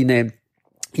live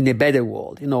in a better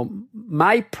world.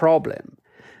 My problem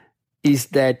is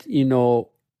that,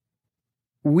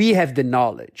 we have the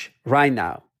knowledge right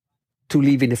now to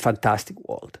live in a fantastic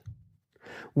world.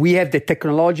 We have the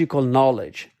technological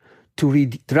knowledge to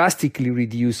drastically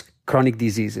reduce chronic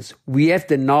diseases. We have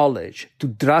the knowledge to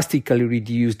drastically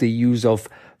reduce the use of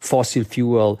fossil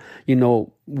fuel.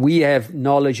 We have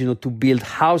knowledge, to build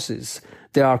houses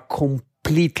that are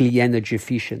completely energy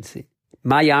efficient.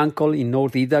 My uncle in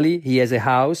North Italy, he has a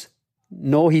house,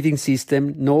 no heating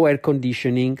system, no air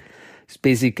conditioning.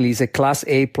 It's a class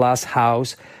A plus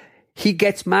house. He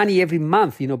gets money every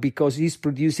month, because he's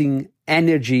producing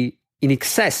energy in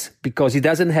excess, because he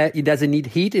doesn't need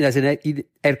heat, he doesn't need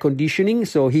air conditioning.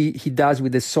 So he does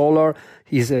with the solar,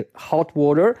 his hot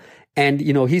water, and,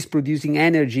 he's producing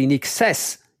energy in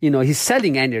excess. He's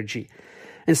selling energy.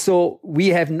 And so we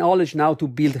have knowledge now to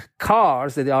build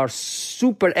cars that are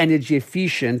super energy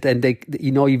efficient. And they,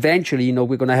 eventually,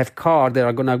 we're going to have cars that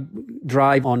are going to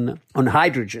drive on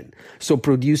hydrogen. So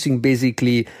producing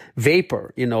basically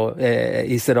vapor,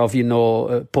 instead of,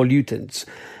 pollutants.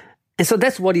 And so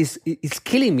that's what is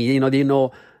killing me.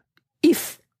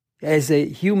 If as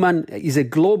a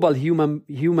global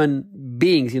human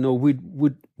beings, we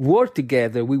would work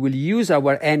together, we will use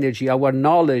our energy, our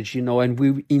knowledge, and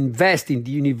we invest in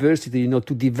the university,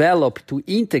 to develop, to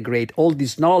integrate all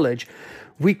this knowledge,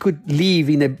 we could live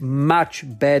in a much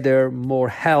better, more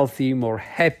healthy, more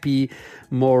happy,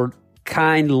 more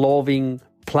kind, loving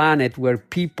planet where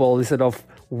people, instead of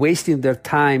wasting their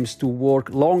times to work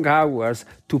long hours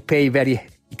to pay very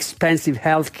expensive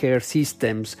healthcare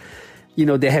systems,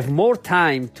 they have more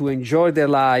time to enjoy their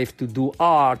life, to do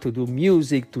art, to do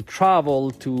music, to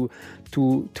travel, to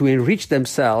enrich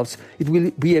themselves. It will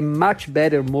be a much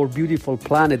better, more beautiful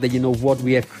planet than, what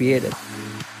we have created.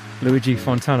 Luigi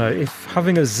Fontana, if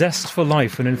having a zest for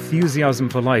life, an enthusiasm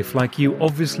for life, like you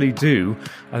obviously do,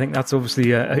 I think that's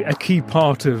obviously a key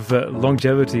part of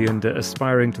longevity and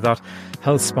aspiring to that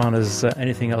health span as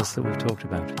anything else that we've talked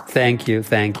about. Thank you.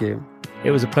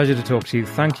 It was a pleasure to talk to you.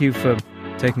 Thank you for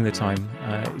taking the time.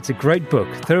 It's a great book.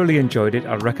 Thoroughly enjoyed it.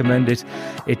 I recommend it.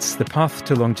 It's The Path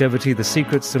to Longevity, The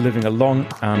Secrets to Living a Long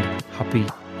and Happy,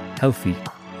 Healthy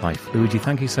Life. Luigi,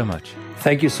 thank you so much.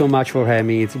 Thank you so much for having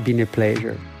me. It's been a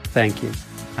pleasure. Thank you.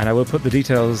 And I will put the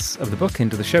details of the book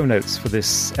into the show notes for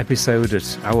this episode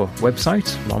at our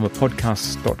website,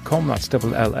 lamapodcast.com. That's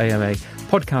LLAMA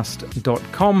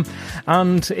podcast.com.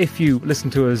 And if you listen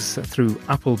to us through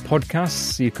Apple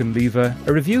Podcasts, you can leave a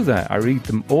review there. I read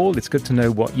them all. It's good to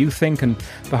know what you think and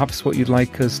perhaps what you'd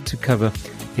like us to cover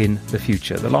in the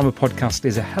future. The Lama Podcast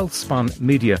is a HealthSpan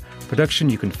media production.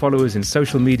 You can follow us in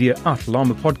social media at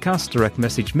Lama Podcast. Direct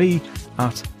message me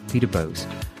at Peter Bowes.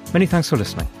 Many thanks for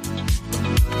listening.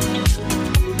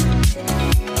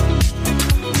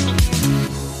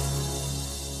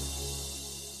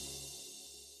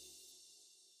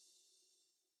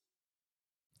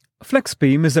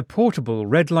 FlexBeam is a portable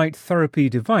red light therapy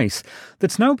device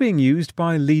that's now being used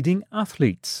by leading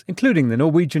athletes, including the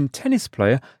Norwegian tennis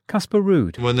player Casper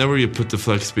Ruud. Whenever you put the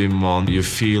FlexBeam on, you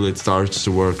feel it starts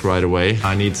to work right away.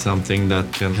 I need something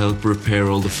that can help repair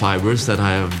all the fibers that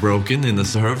I have broken in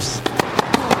the nerves.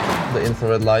 The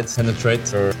infrared lights penetrate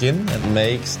your skin and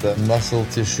makes the muscle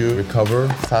tissue recover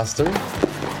faster.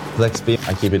 FlexBeam,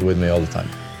 I keep it with me all the time.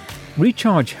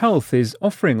 Recharge Health is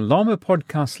offering Lama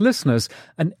Podcast listeners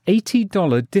an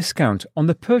 $80 discount on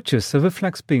the purchase of a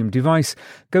FlexBeam device.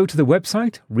 Go to the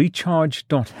website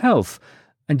recharge.health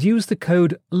and use the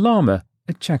code LAMA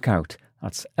at checkout.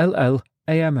 That's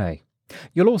LLAMA.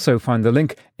 You'll also find the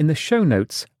link in the show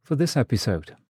notes for this episode.